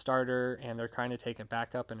is the starter and they're trying to take a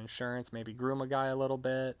backup in insurance, maybe groom a guy a little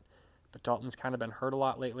bit. But Dalton's kind of been hurt a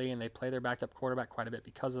lot lately and they play their backup quarterback quite a bit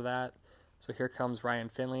because of that. So here comes Ryan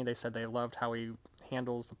Finley. They said they loved how he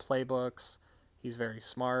handles the playbooks. He's very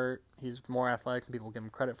smart. He's more athletic than people give him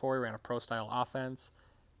credit for. He ran a pro-style offense.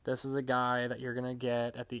 This is a guy that you're going to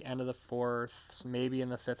get at the end of the 4th, maybe in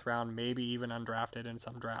the 5th round, maybe even undrafted in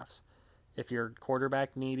some drafts. If you're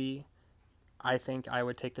quarterback needy, I think I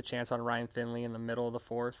would take the chance on Ryan Finley in the middle of the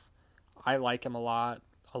 4th. I like him a lot.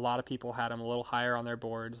 A lot of people had him a little higher on their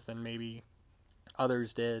boards than maybe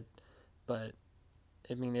others did. But,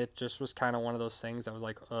 I mean, it just was kind of one of those things that was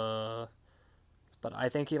like, But I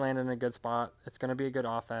think he landed in a good spot. It's going to be a good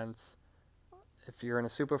offense. If you're in a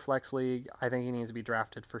super flex league, I think he needs to be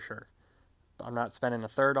drafted for sure. I'm not spending a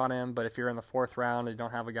 3rd on him, but if you're in the 4th round and you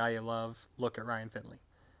don't have a guy you love, look at Ryan Finley.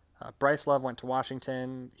 Bryce Love went to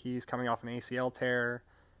Washington. He's coming off an ACL tear.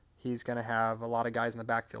 He's going to have a lot of guys in the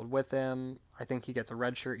backfield with him. I think he gets a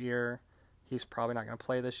redshirt year. He's probably not going to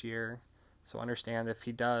play this year. So understand if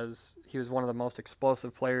he does, he was one of the most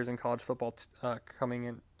explosive players in college football coming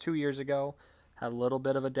in 2 years ago. Had a little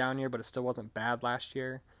bit of a down year, but it still wasn't bad last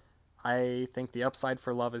year. I think the upside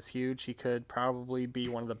for Love is huge. He could probably be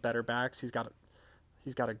one of the better backs. He's got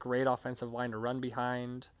a great offensive line to run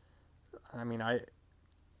behind. I mean, I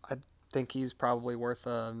think he's probably worth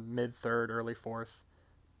a mid-third, early fourth.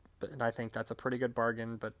 And I think that's a pretty good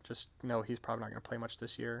bargain, but just know he's probably not going to play much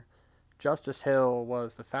this year. Justice Hill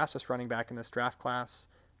was the fastest running back in this draft class.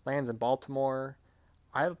 Lands in Baltimore.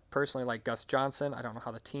 I personally like Gus Johnson. I don't know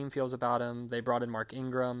how the team feels about him. They brought in Mark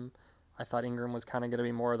Ingram. I thought Ingram was kind of going to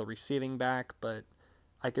be more of the receiving back, but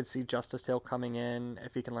I could see Justice Hill coming in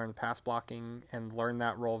if he can learn the pass blocking and learn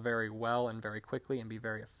that role very well and very quickly and be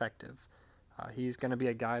very effective. He's going to be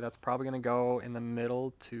a guy that's probably going to go in the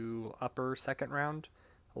middle to upper second round.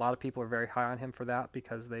 A lot of people are very high on him for that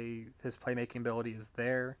because his playmaking ability is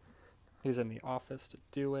there. He's in the office to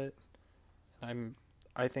do it.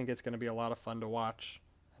 I think it's going to be a lot of fun to watch,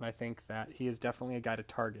 and I think that he is definitely a guy to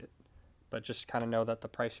target. But just kind of know that the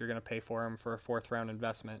price you're going to pay for him for a fourth round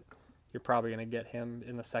investment, you're probably going to get him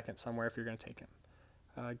in the second somewhere if you're going to take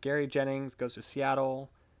him. Gary Jennings goes to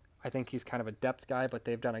Seattle. I think he's kind of a depth guy, but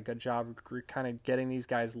they've done a good job kind of getting these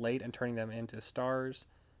guys late and turning them into stars.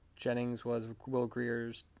 Jennings was Will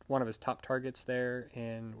Greer's one of his top targets there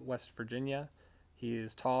in West Virginia. He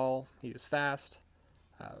is tall, he is fast.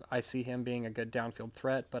 I see him being a good downfield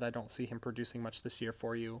threat, but I don't see him producing much this year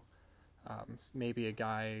for you. Maybe a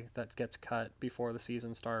guy that gets cut before the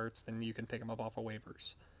season starts, then you can pick him up off of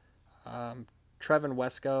waivers. Trevin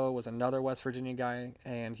Wesco was another West Virginia guy,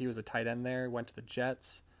 and he was a tight end there, went to the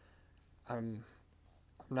Jets. I'm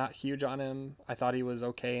not huge on him. I thought he was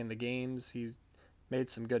okay in the games. He's made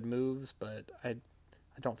some good moves, but I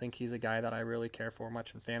don't think he's a guy that I really care for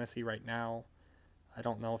much in fantasy right now. I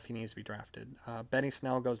don't know if he needs to be drafted. Benny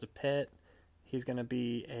Snell goes to Pitt. He's going to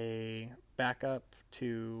be a backup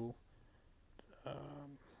to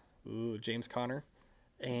James Conner,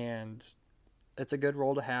 and it's a good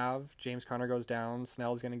role to have. James Conner goes down.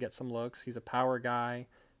 Snell's going to get some looks. He's a power guy.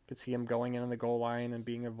 Could see him going in on the goal line and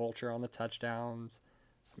being a vulture on the touchdowns.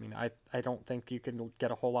 I mean, I don't think you can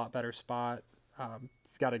get a whole lot better spot.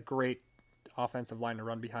 He's got a great offensive line to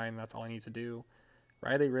run behind. That's all he needs to do.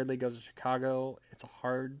 Riley Ridley goes to Chicago. It's a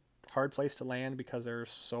hard place to land because there are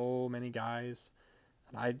so many guys.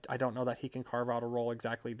 And I don't know that he can carve out a role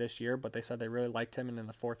exactly this year, but they said they really liked him, and in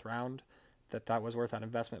the fourth round, that was worth that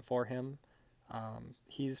investment for him.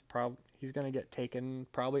 He's going to get taken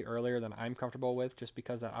probably earlier than I'm comfortable with, just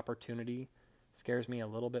because that opportunity scares me a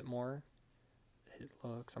little bit more.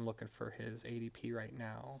 I'm looking for his ADP right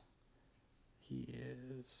now. He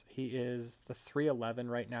is the 311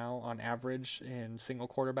 right now on average in single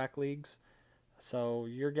quarterback leagues. So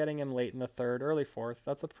you're getting him late in the third, early fourth.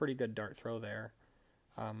 That's a pretty good dart throw there.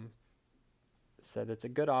 Said it's a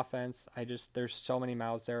good offense. There's so many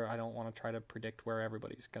mouths there. I don't want to try to predict where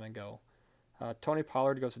everybody's gonna go. Tony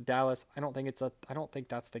Pollard goes to Dallas. I don't think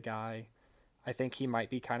that's the guy. I think he might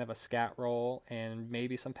be kind of a scat role and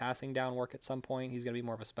maybe some passing down work at some point. He's going to be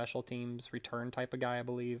more of a special teams return type of guy, I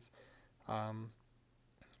believe.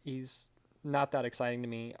 He's not that exciting to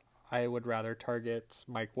me. I would rather target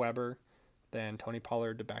Mike Weber than Tony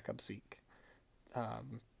Pollard to back up Zeke.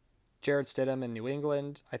 Jarrett Stidham in New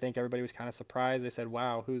England. I think everybody was kind of surprised. They said,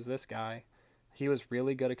 wow, who's this guy? He was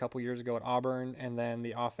really good a couple years ago at Auburn, and then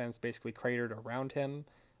the offense basically cratered around him.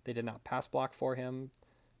 They did not pass block for him,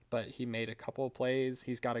 but he made a couple of plays.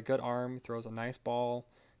 He's got a good arm, throws a nice ball.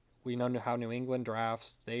 We know how New England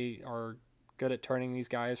drafts. They are good at turning these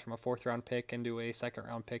guys from a fourth-round pick into a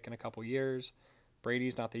second-round pick in a couple years.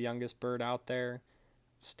 Brady's not the youngest bird out there.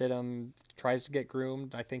 Stidham tries to get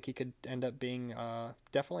groomed. I think he could end up being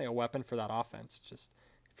definitely a weapon for that offense. Just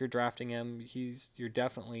if you're drafting him, you're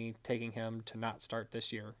definitely taking him to not start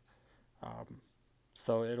this year.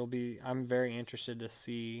 So I'm very interested to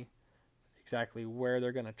see exactly where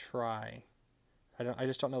they're going to try. I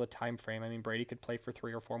just don't know the time frame. I mean, Brady could play for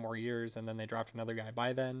 3 or 4 more years, and then they draft another guy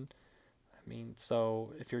by then. I mean,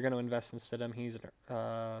 so if you're going to invest in Stidham, he's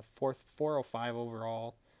 405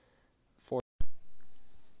 overall.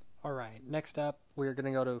 All right, next up, we're going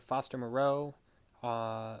to go to Foster Moreau,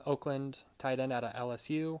 Oakland tight end out of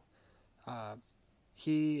LSU.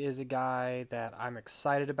 He is a guy that I'm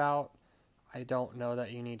excited about. I don't know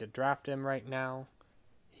that you need to draft him right now.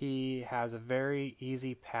 He has a very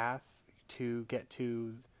easy path to get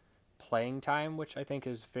to playing time, which I think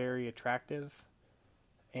is very attractive.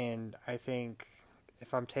 And I think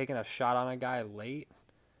if I'm taking a shot on a guy late,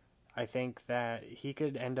 I think that he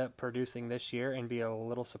could end up producing this year and be a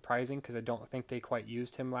little surprising because I don't think they quite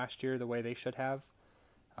used him last year the way they should have.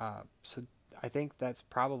 So I think that's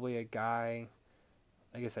probably a guy,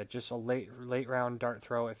 like I said, just a late round dart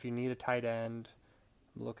throw. If you need a tight end,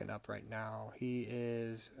 I'm looking up right now. He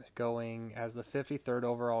is going as the 53rd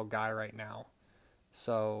overall guy right now.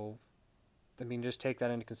 So, I mean, just take that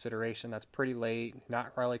into consideration. That's pretty late,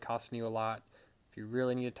 not really costing you a lot. If you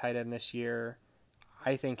really need a tight end this year,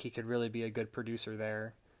 I think he could really be a good producer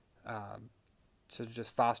there. So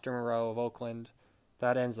just Foster Moreau of Oakland.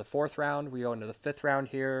 That ends the 4th round. We go into the 5th round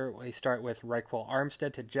here. We start with Raquel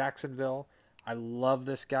Armstead to Jacksonville. I love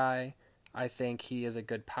this guy. I think he is a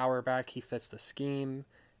good power back. He fits the scheme.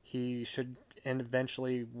 He should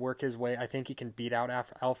eventually work his way. I think he can beat out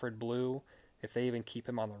Alfred Blue if they even keep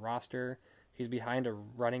him on the roster. He's behind a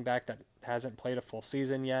running back that hasn't played a full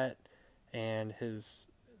season yet, and his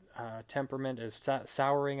temperament is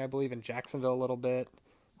souring, I believe, in Jacksonville a little bit.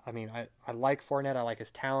 I mean, I like Fournette. I like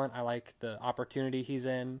his talent. I like the opportunity he's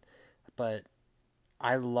in. But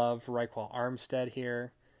I love Raquel Armstead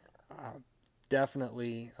here.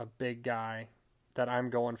 Definitely a big guy that I'm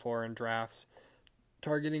going for in drafts.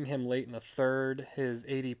 Targeting him late in the 3rd. His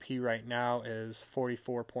ADP right now is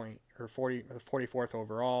 44th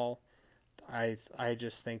overall. I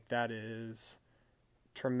just think that is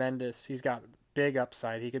tremendous. He's got big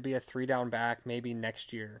upside. He could be a 3-down back maybe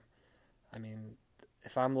next year. I mean,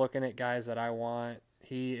 if I'm looking at guys that I want,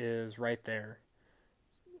 he is right there.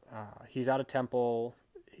 He's out of Temple.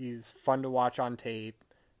 He's fun to watch on tape.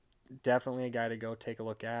 Definitely a guy to go take a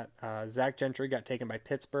look at. Zach Gentry got taken by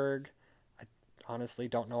Pittsburgh. I honestly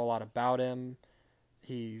don't know a lot about him.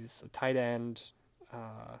 He's a tight end.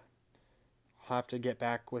 I'll have to get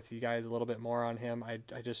back with you guys a little bit more on him. I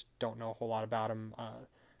just don't know a whole lot about him.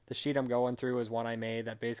 The sheet I'm going through is one I made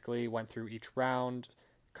that basically went through each round,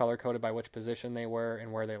 color-coded by which position they were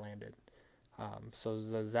and where they landed. So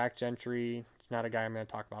the Zach Gentry, not a guy I'm going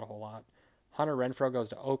to talk about a whole lot. Hunter Renfrow goes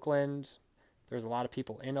to Oakland. There's a lot of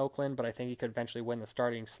people in Oakland, but I think he could eventually win the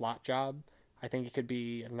starting slot job. I think he could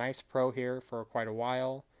be a nice pro here for quite a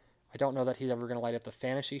while. I don't know that he's ever going to light up the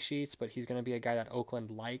fantasy sheets, but he's going to be a guy that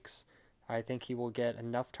Oakland likes. I think he will get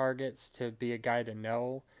enough targets to be a guy to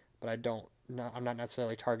know, but I'm not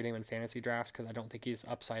necessarily targeting him in fantasy drafts because I don't think his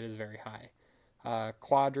upside is very high.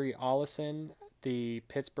 Quadri Allison, the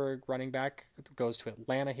Pittsburgh running back, goes to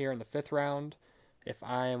Atlanta here in the 5th round. If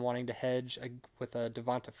I am wanting to hedge with a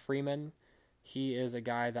Devonta Freeman, he is a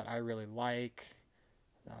guy that I really like.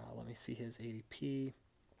 Let me see his ADP.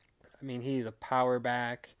 I mean, he's a power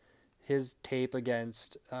back. His tape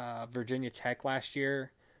against Virginia Tech last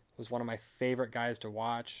year was one of my favorite guys to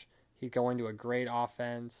watch. He's going to a great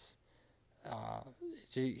offense.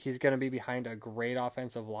 He's going to be behind a great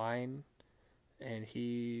offensive line. And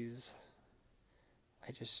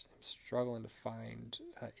I just am struggling to find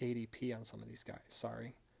ADP on some of these guys.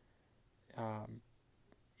 Sorry.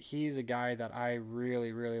 He's a guy that I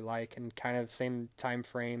really, really like, and kind of same time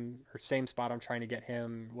frame or same spot I'm trying to get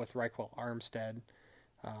him with Raquel Armstead.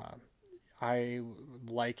 I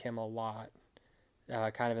like him a lot.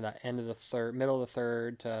 Kind of in that end of the 3rd, middle of the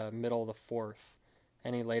 3rd to middle of the 4th.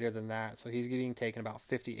 Any later than that, so he's getting taken about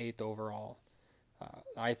 58th overall.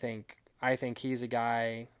 I think he's a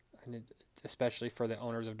guy, especially for the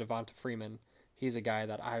owners of Devonta Freeman, he's a guy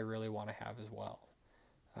that I really want to have as well.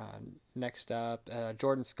 Next up,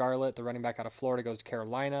 Jordan Scarlett, the running back out of Florida, goes to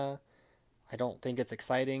Carolina. I don't think it's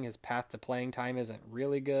exciting. His path to playing time isn't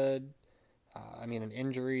really good. An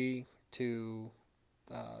injury to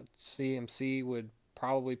CMC would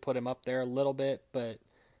probably put him up there a little bit, but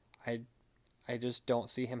I just don't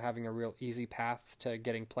see him having a real easy path to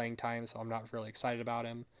getting playing time, so I'm not really excited about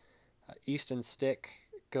him. Easton Stick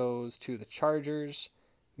goes to the Chargers.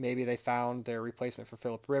 Maybe they found their replacement for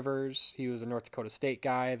Phillip Rivers. He was a North Dakota State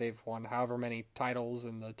guy. They've won however many titles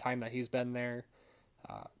in the time that he's been there.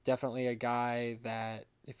 Definitely a guy that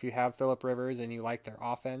if you have Phillip Rivers and you like their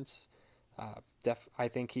offense, I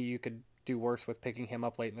think you could do worse with picking him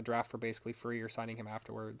up late in the draft for basically free or signing him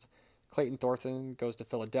afterwards. Clayton Thornton goes to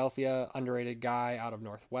Philadelphia, underrated guy out of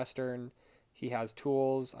Northwestern. He has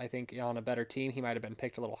tools. I think on a better team, he might have been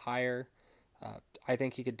picked a little higher. I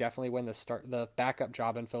think he could definitely win the backup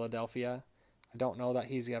job in Philadelphia. I don't know that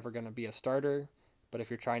he's ever going to be a starter, but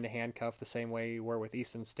if you're trying to handcuff the same way you were with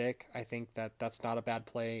Easton Stick, I think that's not a bad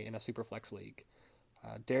play in a Superflex league.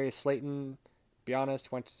 Darius Slayton, to be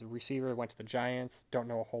honest, went to the receiver, went to the Giants. Don't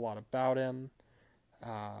know a whole lot about him.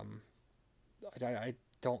 I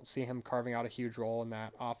don't see him carving out a huge role in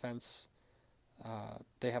that offense.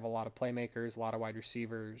 They have a lot of playmakers, a lot of wide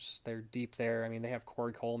receivers. They're deep there. They have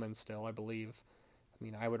Corey Coleman still, I believe.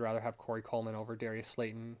 I would rather have Corey Coleman over Darius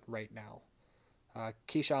Slayton right now.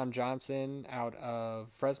 Keyshawn Johnson out of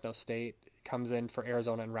Fresno State comes in for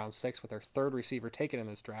Arizona in round 6 with their 3rd receiver taken in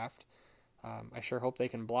this draft. I sure hope they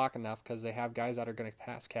can block enough because they have guys that are going to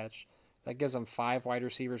pass catch. That gives them 5 wide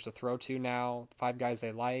receivers to throw to now, 5 guys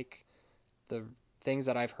they like. The things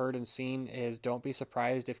that I've heard and seen is don't be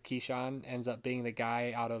surprised if Keyshawn ends up being the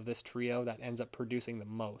guy out of this trio that ends up producing the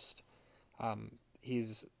most.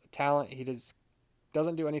 He's talent.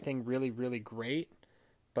 Doesn't do anything really, really great,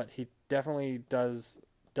 but he definitely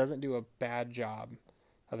doesn't do a bad job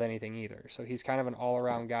of anything either. So he's kind of an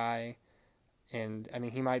all-around guy. And I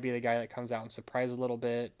mean, he might be the guy that comes out and surprises a little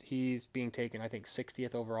bit. He's being taken, I think,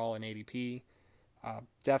 60th overall in ADP.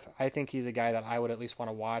 I think he's a guy that I would at least want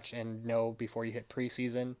to watch and know before you hit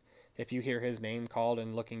preseason. If you hear his name called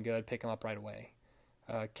and looking good, pick him up right away.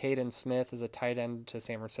 Caden Smith is a tight end to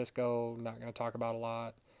San Francisco. Not going to talk about a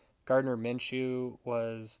lot. Gardner Minshew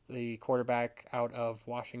was the quarterback out of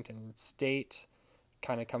Washington State.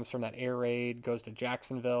 Kind of comes from that air raid, goes to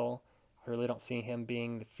Jacksonville. I really don't see him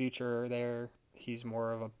being the future there. He's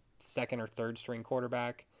more of a second or third string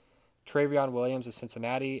quarterback. Travion Williams is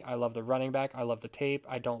Cincinnati. I love the running back. I love the tape.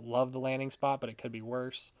 I don't love the landing spot, but it could be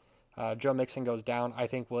worse. Joe Mixon goes down. I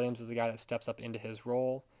think Williams is the guy that steps up into his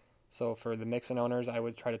role. So for the Mixon owners, I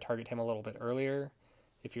would try to target him a little bit earlier.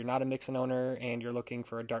 If you're not a Mixon owner and you're looking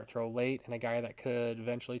for a dart throw late and a guy that could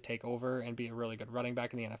eventually take over and be a really good running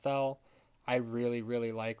back in the NFL, I really,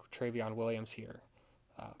 really like Travion Williams here.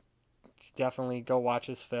 Definitely go watch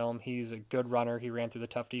his film. He's a good runner. He ran through the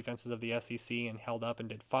tough defenses of the SEC and held up and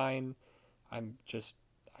did fine. I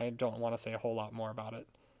don't want to say a whole lot more about it.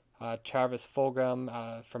 Travis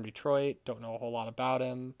Fulgham from Detroit, don't know a whole lot about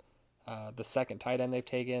him. The second tight end they've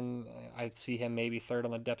taken, I'd see him maybe third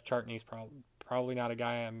on the depth chart, and he's probably not a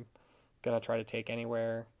guy I'm going to try to take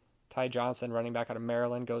anywhere. Ty Johnson, running back out of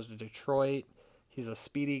Maryland, goes to Detroit. He's a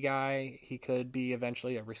speedy guy. He could be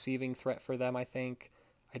eventually a receiving threat for them, I think.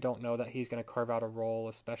 I don't know that he's going to carve out a role,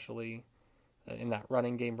 especially in that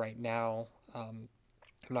running game right now. I'm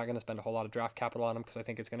not going to spend a whole lot of draft capital on him because I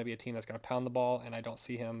think it's going to be a team that's going to pound the ball, and I don't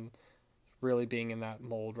see him really being in that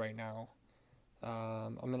mold right now.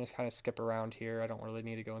 I'm going to kind of skip around here. I don't really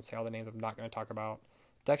need to go and say all the names I'm not going to talk about.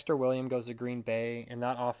 Dexter Williams goes to Green Bay. In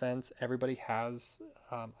that offense, everybody has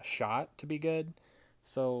a shot to be good.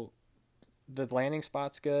 So the landing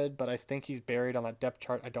spot's good, but I think he's buried on that depth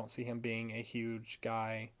chart. I don't see him being a huge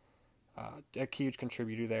guy, a huge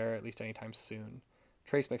contributor there, at least anytime soon.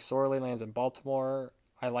 Trace McSorley lands in Baltimore.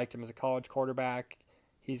 I liked him as a college quarterback.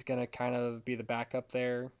 He's going to kind of be the backup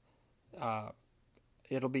there.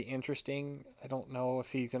 It'll be interesting. I don't know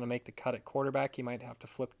if he's going to make the cut at quarterback. He might have to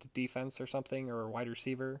flip to defense or something, or a wide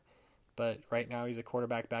receiver. But right now he's a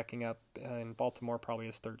quarterback backing up in Baltimore, probably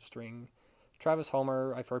his third string. Travis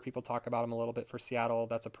Homer, I've heard people talk about him a little bit for Seattle.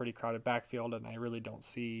 That's a pretty crowded backfield, and I really don't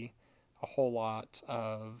see a whole lot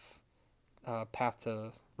of path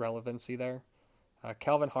to relevancy there.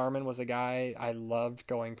 Kelvin Harmon was a guy I loved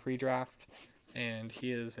going pre-draft, and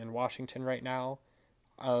he is in Washington right now.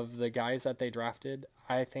 Of the guys that they drafted,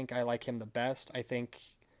 I think I like him the best. I think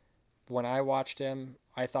when I watched him,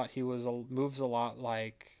 I thought he moves a lot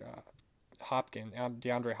like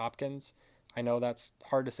DeAndre Hopkins. I know that's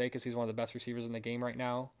hard to say because he's one of the best receivers in the game right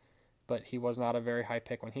now, but he was not a very high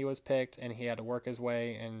pick when he was picked, and he had to work his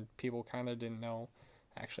way, and people kind of didn't know.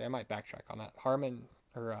 Actually, I might backtrack on that.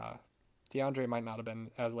 DeAndre might not have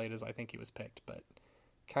been as late as I think he was picked, but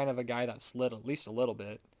kind of a guy that slid at least a little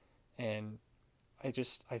bit, and I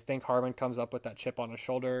think Harmon comes up with that chip on his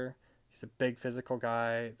shoulder. He's a big physical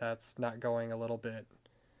guy that's not going a little bit.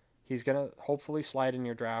 He's going to hopefully slide in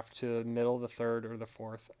your draft to the middle of the third or the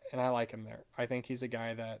fourth, and I like him there. I think he's a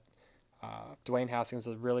guy that Dwayne Haskins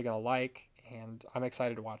is really going to like, and I'm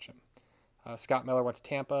excited to watch him. Scott Miller went to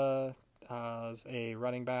Tampa as a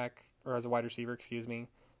running back, or as a wide receiver, excuse me.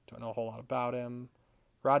 Don't know a whole lot about him.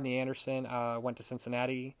 Rodney Anderson went to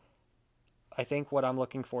Cincinnati. I think what I'm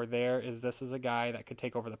looking for there is this is a guy that could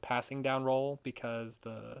take over the passing down role because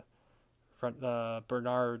the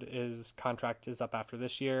Bernard's contract is up after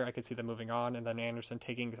this year. I could see them moving on, and then Anderson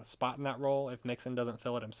taking a spot in that role if Mixon doesn't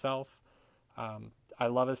fill it himself. I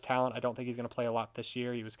love his talent. I don't think he's going to play a lot this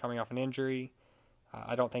year. He was coming off an injury.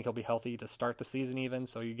 I don't think he'll be healthy to start the season even,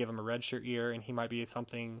 so you give him a redshirt year, and he might be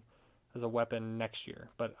something as a weapon next year.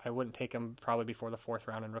 But I wouldn't take him probably before the fourth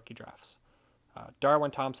round in rookie drafts.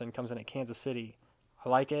 Darwin Thompson comes in at Kansas City. I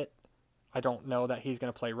like it. I don't know that he's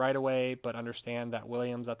going to play right away, but understand that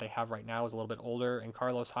Williams that they have right now is a little bit older, and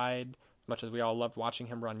Carlos Hyde, as much as we all loved watching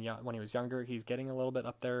him run when he was younger, he's getting a little bit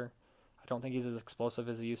up there. I don't think he's as explosive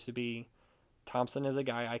as he used to be. Thompson is a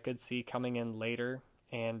guy I could see coming in later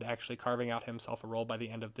and actually carving out himself a role by the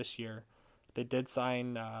end of this year. They did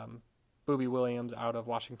sign Boobie Williams out of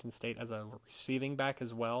Washington State as a receiving back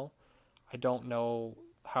as well. I don't know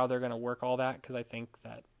how they're going to work all that because I think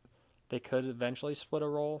that they could eventually split a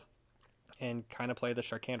role and kind of play the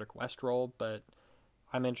Sharkandrick West role, but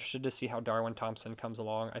I'm interested to see how Darwin Thompson comes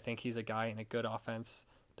along. I think he's a guy in a good offense.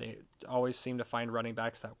 They always seem to find running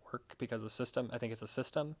backs that work because of the system. I think it's a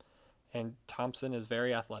system, and Thompson is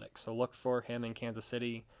very athletic. So look for him in Kansas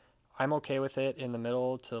City. I'm okay with it in the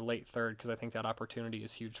middle to late third because I think that opportunity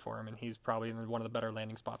is huge for him, and he's probably in one of the better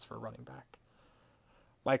landing spots for a running back.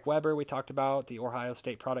 Mike Weber, we talked about, the Ohio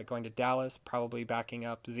State product going to Dallas, probably backing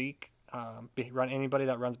up Zeke. Anybody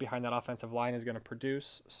that runs behind that offensive line is going to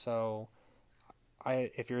produce. So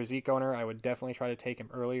if you're a Zeke owner, I would definitely try to take him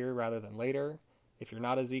earlier rather than later. If you're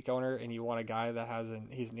not a Zeke owner and you want a guy that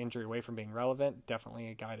he's an injury away from being relevant, definitely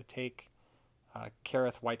a guy to take.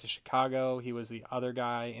 Kareth White to Chicago. He was the other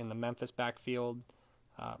guy in the Memphis backfield.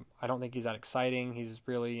 I don't think he's that exciting. He's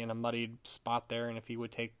really in a muddied spot there, and if he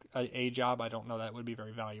would take a job, I don't know that would be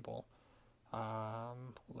very valuable.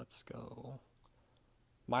 Let's go.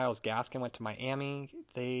 Myles Gaskin went to Miami.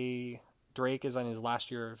 Drake is on his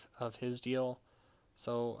last year of his deal.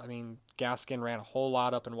 So, I mean, Gaskin ran a whole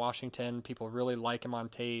lot up in Washington. People really like him on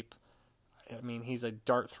tape. I mean, he's a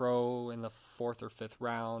dart throw in the 4th or 5th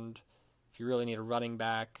round. If you really need a running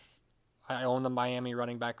back, I own the Miami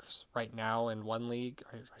running backs right now in one league.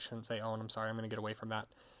 I shouldn't say own. I'm sorry. I'm going to get away from that.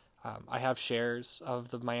 I have shares of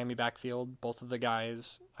the Miami backfield. Both of the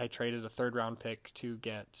guys, I traded a 3rd round pick to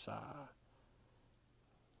get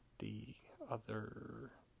the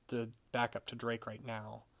backup to Drake right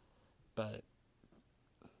now. But,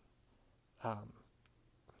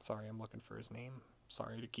 sorry, I'm looking for his name.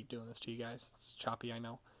 Sorry to keep doing this to you guys. It's choppy, I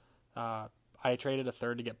know. I traded a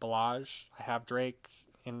 3rd to get Balaj. I have Drake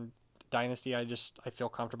in Dynasty. I feel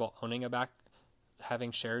comfortable owning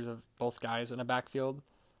having shares of both guys in a backfield.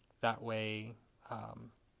 That way,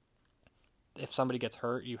 if somebody gets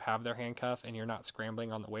hurt, you have their handcuff and you're not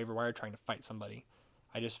scrambling on the waiver wire trying to fight somebody.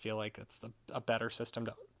 I just feel like it's a better system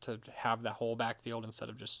to have that whole backfield instead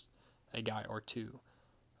of just a guy or two.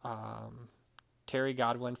 Terry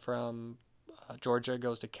Godwin from Georgia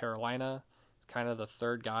goes to Carolina. Kind of the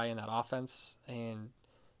 3rd guy in that offense, and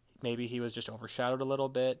maybe he was just overshadowed a little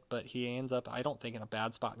bit, but he ends up, I don't think, in a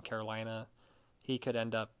bad spot in Carolina. He could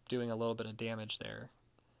end up doing a little bit of damage there.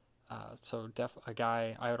 So a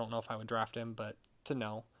guy, I don't know if I would draft him, but to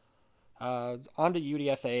know. On to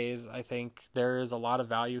UDFAs, I think there is a lot of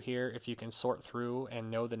value here if you can sort through and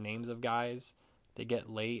know the names of guys. They get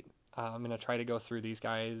late. I'm going to try to go through these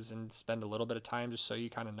guys and spend a little bit of time just so you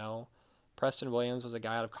kind of know. Preston Williams was a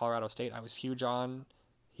guy out of Colorado State I was huge on.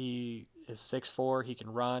 He is 6'4", he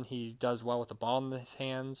can run, he does well with the ball in his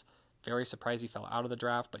hands. Very surprised he fell out of the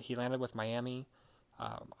draft, but he landed with Miami.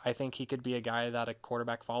 I think he could be a guy that a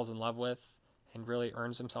quarterback falls in love with and really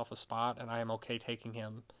earns himself a spot, and I am okay taking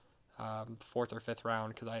him 4th or 5th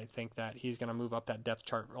round because I think that he's going to move up that depth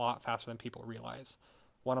chart a lot faster than people realize.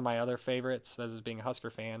 One of my other favorites, as being a Husker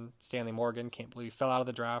fan, Stanley Morgan, can't believe he fell out of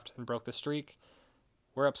the draft and broke the streak.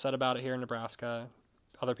 We're upset about it here in Nebraska.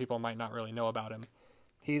 Other people might not really know about him.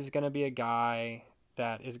 He's going to be a guy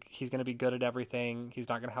he's going to be good at everything. He's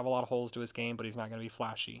not going to have a lot of holes to his game, but he's not going to be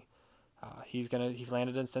flashy. He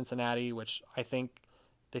landed in Cincinnati, which I think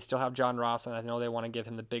they still have John Ross, and I know they want to give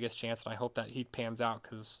him the biggest chance, and I hope that he pans out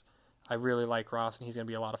because I really like Ross, and he's going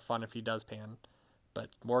to be a lot of fun if he does pan. But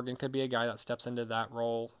Morgan could be a guy that steps into that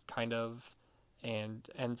role, kind of, and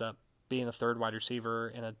ends up being the 3rd wide receiver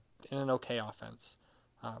in an okay offense.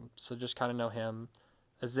 So just kind of know him.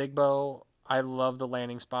 Ezigbo, I love the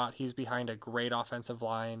landing spot. He's behind a great offensive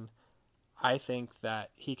line. I think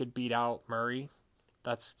that he could beat out Murray.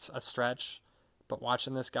 That's a stretch. But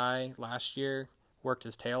watching this guy last year worked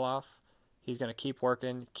his tail off. He's going to keep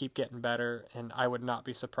working, keep getting better, and I would not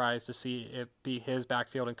be surprised to see it be his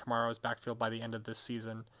backfield and Kamaro's backfield by the end of this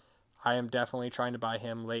season. I am definitely trying to buy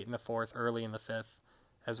him late in the 4th, early in the 5th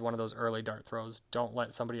as one of those early dart throws. Don't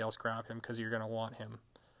let somebody else grab him because you're going to want him.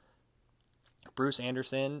 Bruce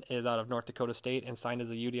Anderson is out of North Dakota State and signed as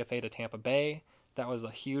a UDFA to Tampa Bay. That was a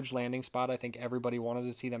huge landing spot. I think everybody wanted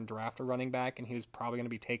to see them draft a running back, and he was probably going to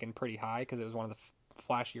be taken pretty high because it was one of the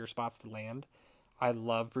flashier spots to land. I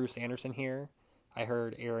love Bruce Anderson here. I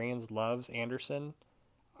heard Arians loves Anderson.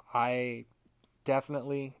 I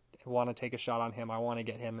definitely want to take a shot on him. I want to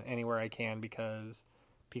get him anywhere I can because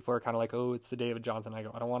people are kind of like, oh, it's the David Johnson. I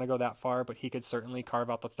don't want to go that far, but he could certainly carve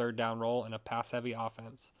out the 3rd down role in a pass-heavy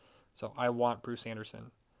offense. So I want Bruce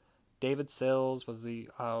Anderson. David Sills was the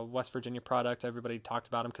West Virginia product. Everybody talked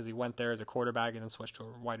about him because he went there as a quarterback and then switched to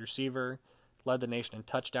a wide receiver. Led the nation in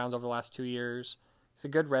touchdowns over the last 2 years. He's a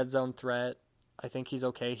good red zone threat. I think he's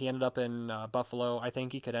okay. He ended up in Buffalo. I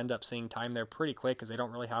think he could end up seeing time there pretty quick because they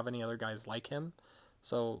don't really have any other guys like him.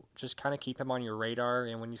 So just kind of keep him on your radar.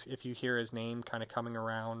 And if you hear his name kind of coming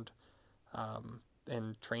around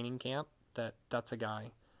in training camp, that's a guy.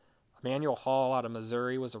 Emmanuel Hall out of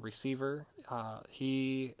Missouri was a receiver.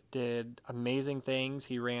 He did amazing things.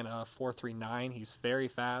 He ran a 4.39. He's very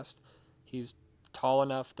fast. He's tall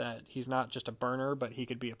enough that he's not just a burner, but he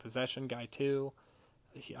could be a possession guy too.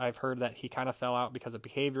 I've heard that he kind of fell out because of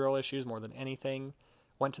behavioral issues more than anything.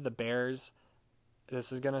 Went to the Bears.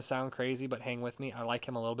 This is going to sound crazy, but hang with me. I like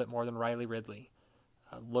him a little bit more than Riley Ridley.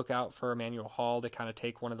 Look out for Emmanuel Hall to kind of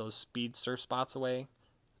take one of those speedster spots away.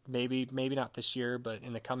 Maybe not this year, but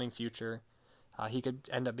in the coming future. He could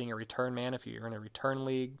end up being a return man if you're in a return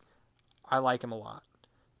league. I like him a lot.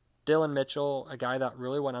 Dylan Mitchell, a guy that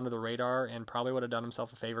really went under the radar and probably would have done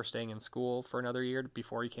himself a favor staying in school for another year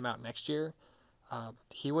before he came out next year.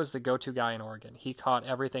 He was the go-to guy in Oregon. He caught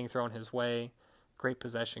everything thrown his way. Great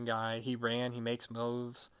possession guy. He ran. He makes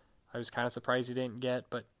moves. I was kind of surprised he didn't get,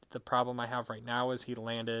 but the problem I have right now is he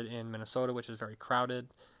landed in Minnesota, which is very crowded.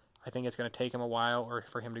 I think it's going to take him a while or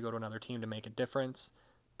for him to go to another team to make a difference.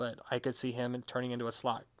 But I could see him turning into a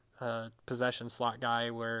slot, possession slot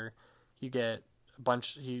guy where you get a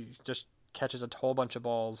bunch, he just catches a whole bunch of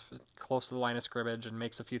balls close to the line of scrimmage and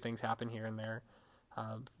makes a few things happen here and there.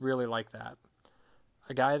 Really like that.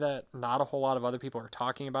 A guy that not a whole lot of other people are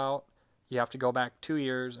talking about. You have to go back 2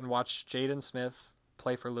 years and watch Jaden Smith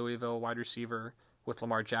play for Louisville, wide receiver, with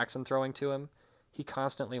Lamar Jackson throwing to him. He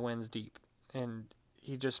constantly wins deep, and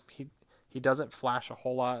he doesn't flash a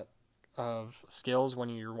whole lot of skills when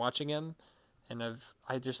you're watching him, and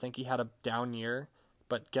I just think he had a down year.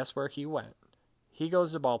 But guess where he went? He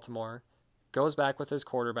goes to Baltimore, goes back with his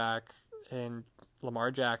quarterback and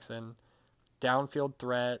Lamar Jackson, downfield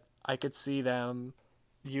threat. I could see them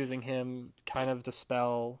using him kind of to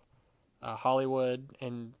spell Hollywood,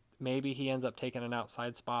 and maybe he ends up taking an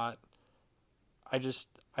outside spot. I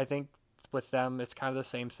think with them, it's kind of the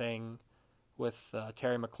same thing with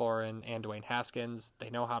Terry McLaurin and Dwayne Haskins.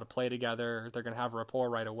 They know how to play together. They're going to have rapport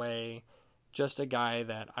right away. Just a guy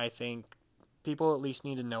that I think people at least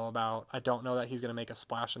need to know about. I don't know that he's going to make a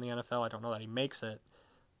splash in the NFL. I don't know that he makes it,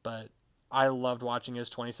 but I loved watching his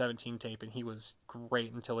 2017 tape, and he was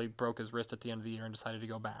great until he broke his wrist at the end of the year and decided to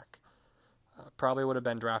go back. Probably would have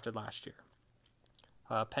been drafted last year.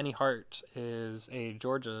 Penny Hart is a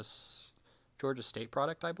Georgia State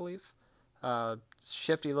product, I believe.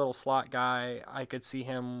 Shifty little slot guy. I could see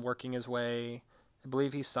him working his way. I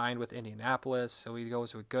believe he's signed with Indianapolis, so he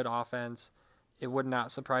goes to a good offense. It would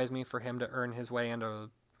not surprise me for him to earn his way into a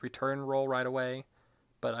return role right away,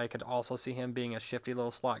 but I could also see him being a shifty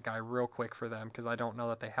little slot guy real quick for them because I don't know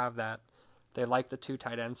that they have that. They like the 2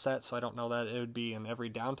 tight end set, so I don't know that it would be an every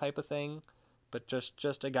down type of thing, but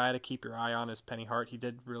just a guy to keep your eye on is Penny Hart. He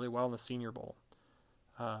did really well in the Senior Bowl.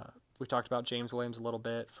 We talked about James Williams a little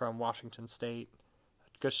bit from Washington State.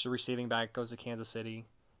 Just a receiving back, goes to Kansas City.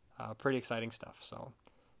 Pretty exciting stuff. So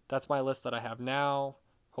that's my list that I have now.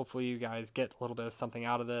 Hopefully you guys get a little bit of something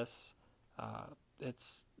out of this.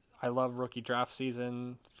 I love rookie draft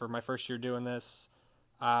season. For my first year doing this,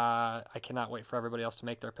 I cannot wait for everybody else to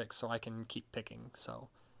make their picks so I can keep picking. So